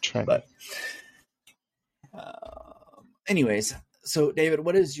 But anyways, so David,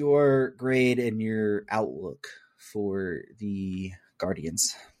 what is your grade and your outlook for the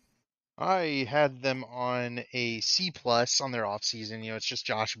Guardians? I had them on a C plus on their offseason. It's just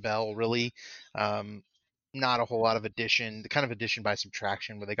Josh Bell, really. Um, Not a whole lot of addition, the kind of addition by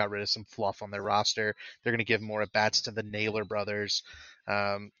subtraction where they got rid of some fluff on their roster. They're going to give more at bats to the Naylor brothers.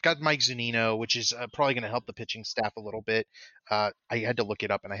 Got Mike Zunino, which is probably going to help the pitching staff a little bit. I had to look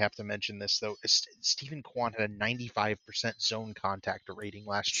it up, and I have to mention this though. Stephen Kwan had a 95% zone contact rating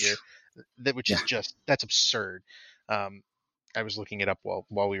last year, which is just that's absurd. Um, I was looking it up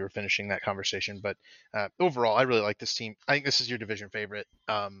while we were finishing that conversation, but overall, I really like this team. I think this is your division favorite.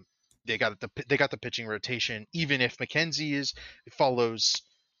 They got the pitching rotation. Even if McKenzie follows,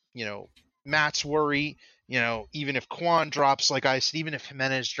 Matt's worry. Even if Kwan drops, like I said, even if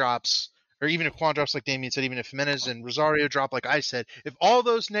Jimenez drops, or even if Kwan drops, like Damien said, even if Jimenez and Rosario drop, like I said, if all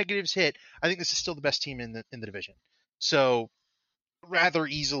those negatives hit, I think this is still the best team in the division. So rather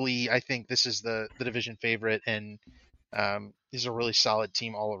easily, I think this is the division favorite, and is a really solid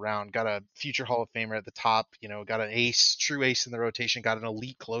team all around. Got a future Hall of Famer at the top. Got an true ace in the rotation. Got an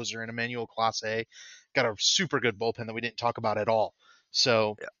elite closer in Emmanuel Clase. Got a super good bullpen that we didn't talk about at all.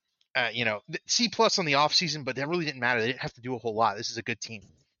 So, C plus on the offseason, but that really didn't matter. They didn't have to do a whole lot. This is a good team.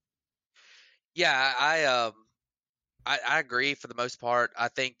 Yeah, I agree for the most part. I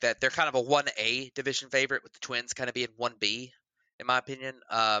think that they're kind of a 1A division favorite, with the Twins kind of being 1B, in my opinion.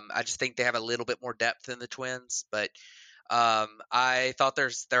 I just think they have a little bit more depth than the Twins, but I thought their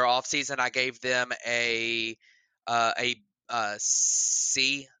offseason, I gave them a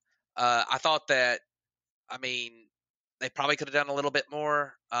C. I thought that, I mean, they probably could have done a little bit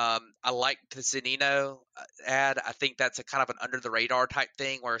more. I liked the Zunino ad. I think that's a kind of an under the radar type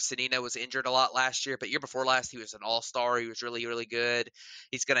thing, where Zunino was injured a lot last year, but year before last he was an all-star. He was really, really good.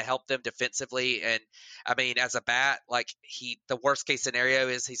 He's going to help them defensively, and I mean, as a bat, like the worst case scenario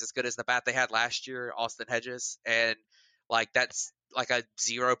is he's as good as the bat they had last year, Austin Hedges, and like that's like a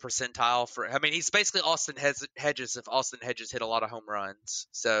 0 percentile for. I mean, he's basically Austin Hedges if Austin Hedges hit a lot of home runs.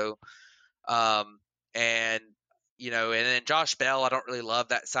 So, um, and and then Josh Bell, I don't really love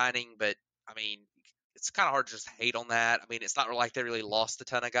that signing, but I mean, it's kind of hard to just hate on that. I mean, it's not like they really lost a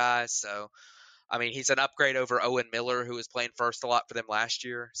ton of guys. So, I mean, he's an upgrade over Owen Miller, who was playing first a lot for them last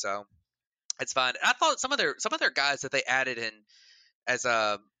year. So it's fine. I thought some of their guys that they added in as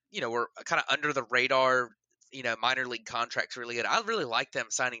were kind of under the radar, minor league contracts really good. I really like them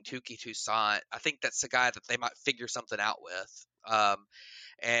signing Tuki Toussaint. I think that's a guy that they might figure something out with.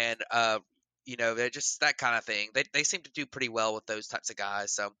 And they're just that kind of thing. They seem to do pretty well with those types of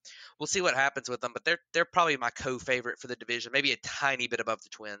guys. So we'll see what happens with them. But they're probably my co-favorite for the division, maybe a tiny bit above the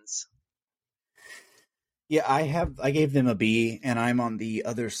Twins. Yeah, I gave them a B, and I'm on the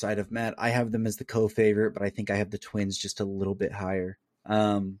other side of Matt. I have them as the co-favorite, but I think I have the Twins just a little bit higher.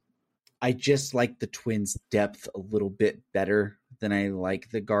 I just like the Twins' depth a little bit better than I like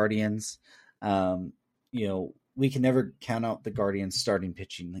the Guardians. We can never count out the Guardians' starting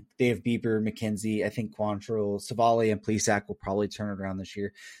pitching. Like, they have Bieber, McKenzie. I think Quantrill, Savali, and Plesac will probably turn it around this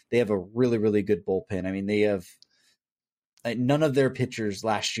year. They have a really, really good bullpen. I mean, they have none of their pitchers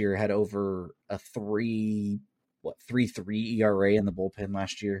last year had over a 3.3 ERA in the bullpen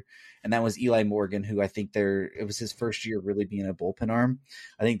last year, and that was Eli Morgan, who I think it was his first year really being a bullpen arm.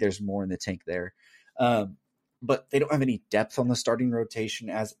 I think there's more in the tank there. But they don't have any depth on the starting rotation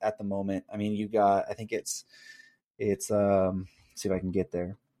as at the moment. I mean, you got, I think it's let's see if I can get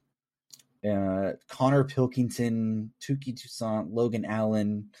there. Connor Pilkington, Tuki Toussaint, Logan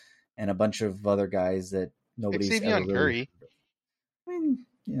Allen, and a bunch of other guys that nobody's Xavier Curry. I mean,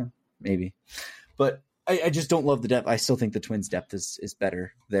 yeah, maybe. But I just don't love the depth. I still think the Twins' depth is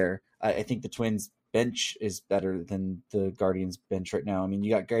better there. I think the Twins' bench is better than the Guardians' bench right now. I mean,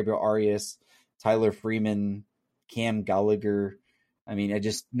 you got Gabriel Arias, Tyler Freeman, Cam Gallagher. I mean,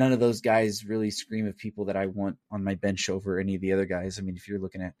 none of those guys really scream of people that I want on my bench over any of the other guys. I mean, if you're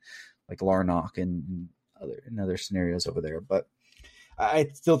looking at like Larnach and other scenarios over there, but I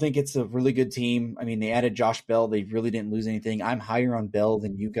still think it's a really good team. I mean, they added Josh Bell. They really didn't lose anything. I'm higher on Bell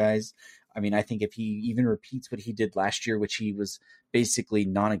than you guys. I mean, I think if he even repeats what he did last year, which he was basically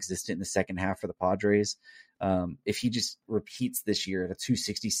non-existent in the second half for the Padres, if he just repeats this year at a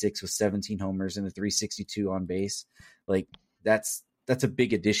 266 with 17 homers and a 362 on base, like that's a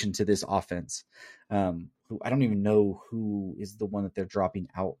big addition to this offense. Who I don't even know who is the one that they're dropping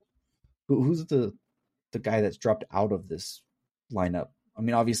out. Who's the guy that's dropped out of this lineup? I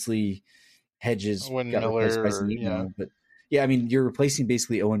mean, obviously Hedges got replaced by Zunino, but yeah, I mean, you're replacing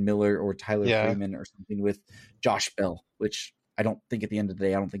basically Owen Miller or Tyler Freeman or something with Josh Bell, which I don't think at the end of the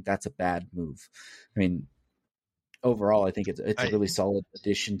day, I don't think that's a bad move. I mean, overall, I think it's a really solid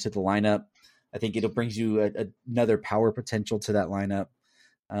addition to the lineup. I think it brings you another power potential to that lineup.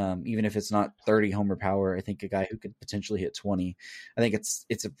 Even if it's not 30 homer power, I think a guy who could potentially hit 20. I think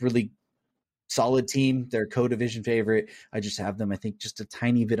it's a really solid team. They're co-division favorite. I just have them, I think, just a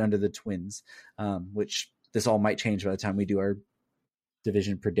tiny bit under the Twins, which this all might change by the time we do our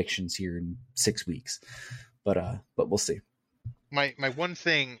division predictions here in 6 weeks. But we'll see. My one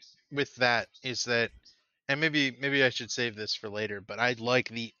thing with that is that, and maybe I should save this for later, but I like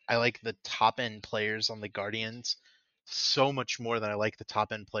the top end players on the Guardians so much more than I like the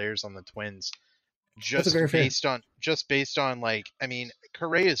top end players on the Twins. Just based on like, I mean,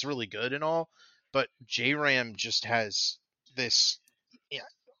 Correa is really good and all, but J-Ram just has this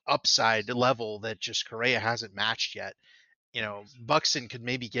upside level that just Correa hasn't matched yet. Buxton could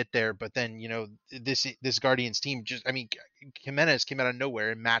maybe get there, but then this Guardians team just, I mean, Jimenez came out of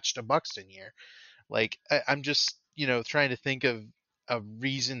nowhere and matched a Buxton year. Like I'm just trying to think of a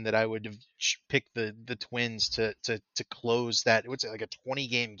reason that I would have picked the Twins to close that. What's it, like a 20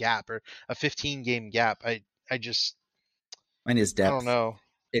 game gap or a 15 game gap? I just, mine is depth. I don't know.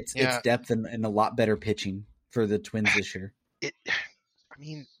 It's depth and a lot better pitching for the Twins this year. I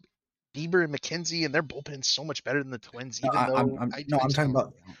mean, Bieber and McKenzie and their bullpen's so much better than the Twins. I'm talking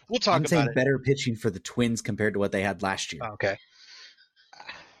about. We'll talk I'm about saying it. Better pitching for the Twins compared to what they had last year. Okay.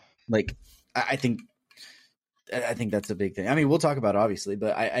 Like, I think that's a big thing. I mean, we'll talk about it, obviously,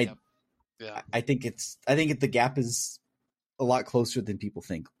 but I think the gap is a lot closer than people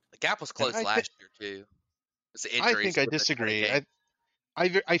think. The gap was close last year too. I think I disagree.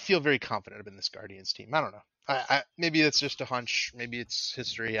 I feel very confident in this Guardians team. I don't know. Maybe it's just a hunch. Maybe it's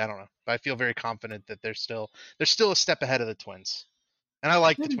history. I don't know. But I feel very confident that they're still a step ahead of the Twins. And I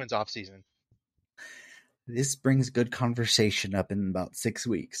like the Twins off season. This brings good conversation up in about 6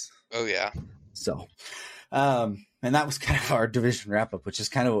 weeks. Oh yeah. So, and that was kind of our division wrap up, which is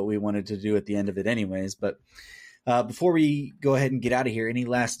kind of what we wanted to do at the end of it anyways. But before we go ahead and get out of here, any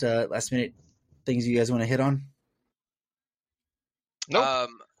last minute things you guys want to hit on? Nope.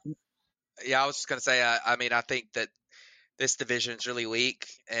 Yeah, I was just going to say, I mean, I think that this division is really weak,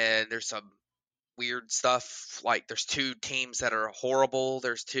 and there's some weird stuff. Like, there's two teams that are horrible.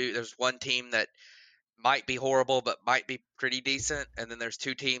 There's one team that might be horrible but might be pretty decent, and then there's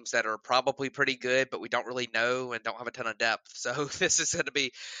two teams that are probably pretty good but we don't really know and don't have a ton of depth. So this is going to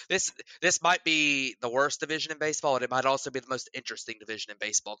be this might be the worst division in baseball, and it might also be the most interesting division in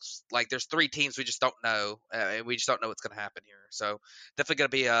baseball. Like, there's three teams we just don't know, and we just don't know what's going to happen here. So definitely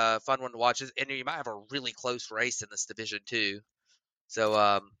going to be a fun one to watch, and you might have a really close race in this division too.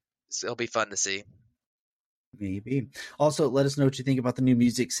 So it'll be fun to see. Maybe. Also, let us know what you think about the new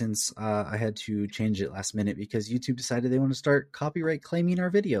music, since I had to change it last minute because YouTube decided they want to start copyright claiming our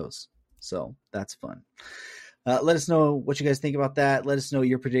videos. So that's fun. Let us know what you guys think about that. Let us know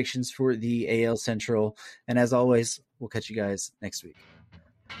your predictions for the AL Central. And as always, we'll catch you guys next week.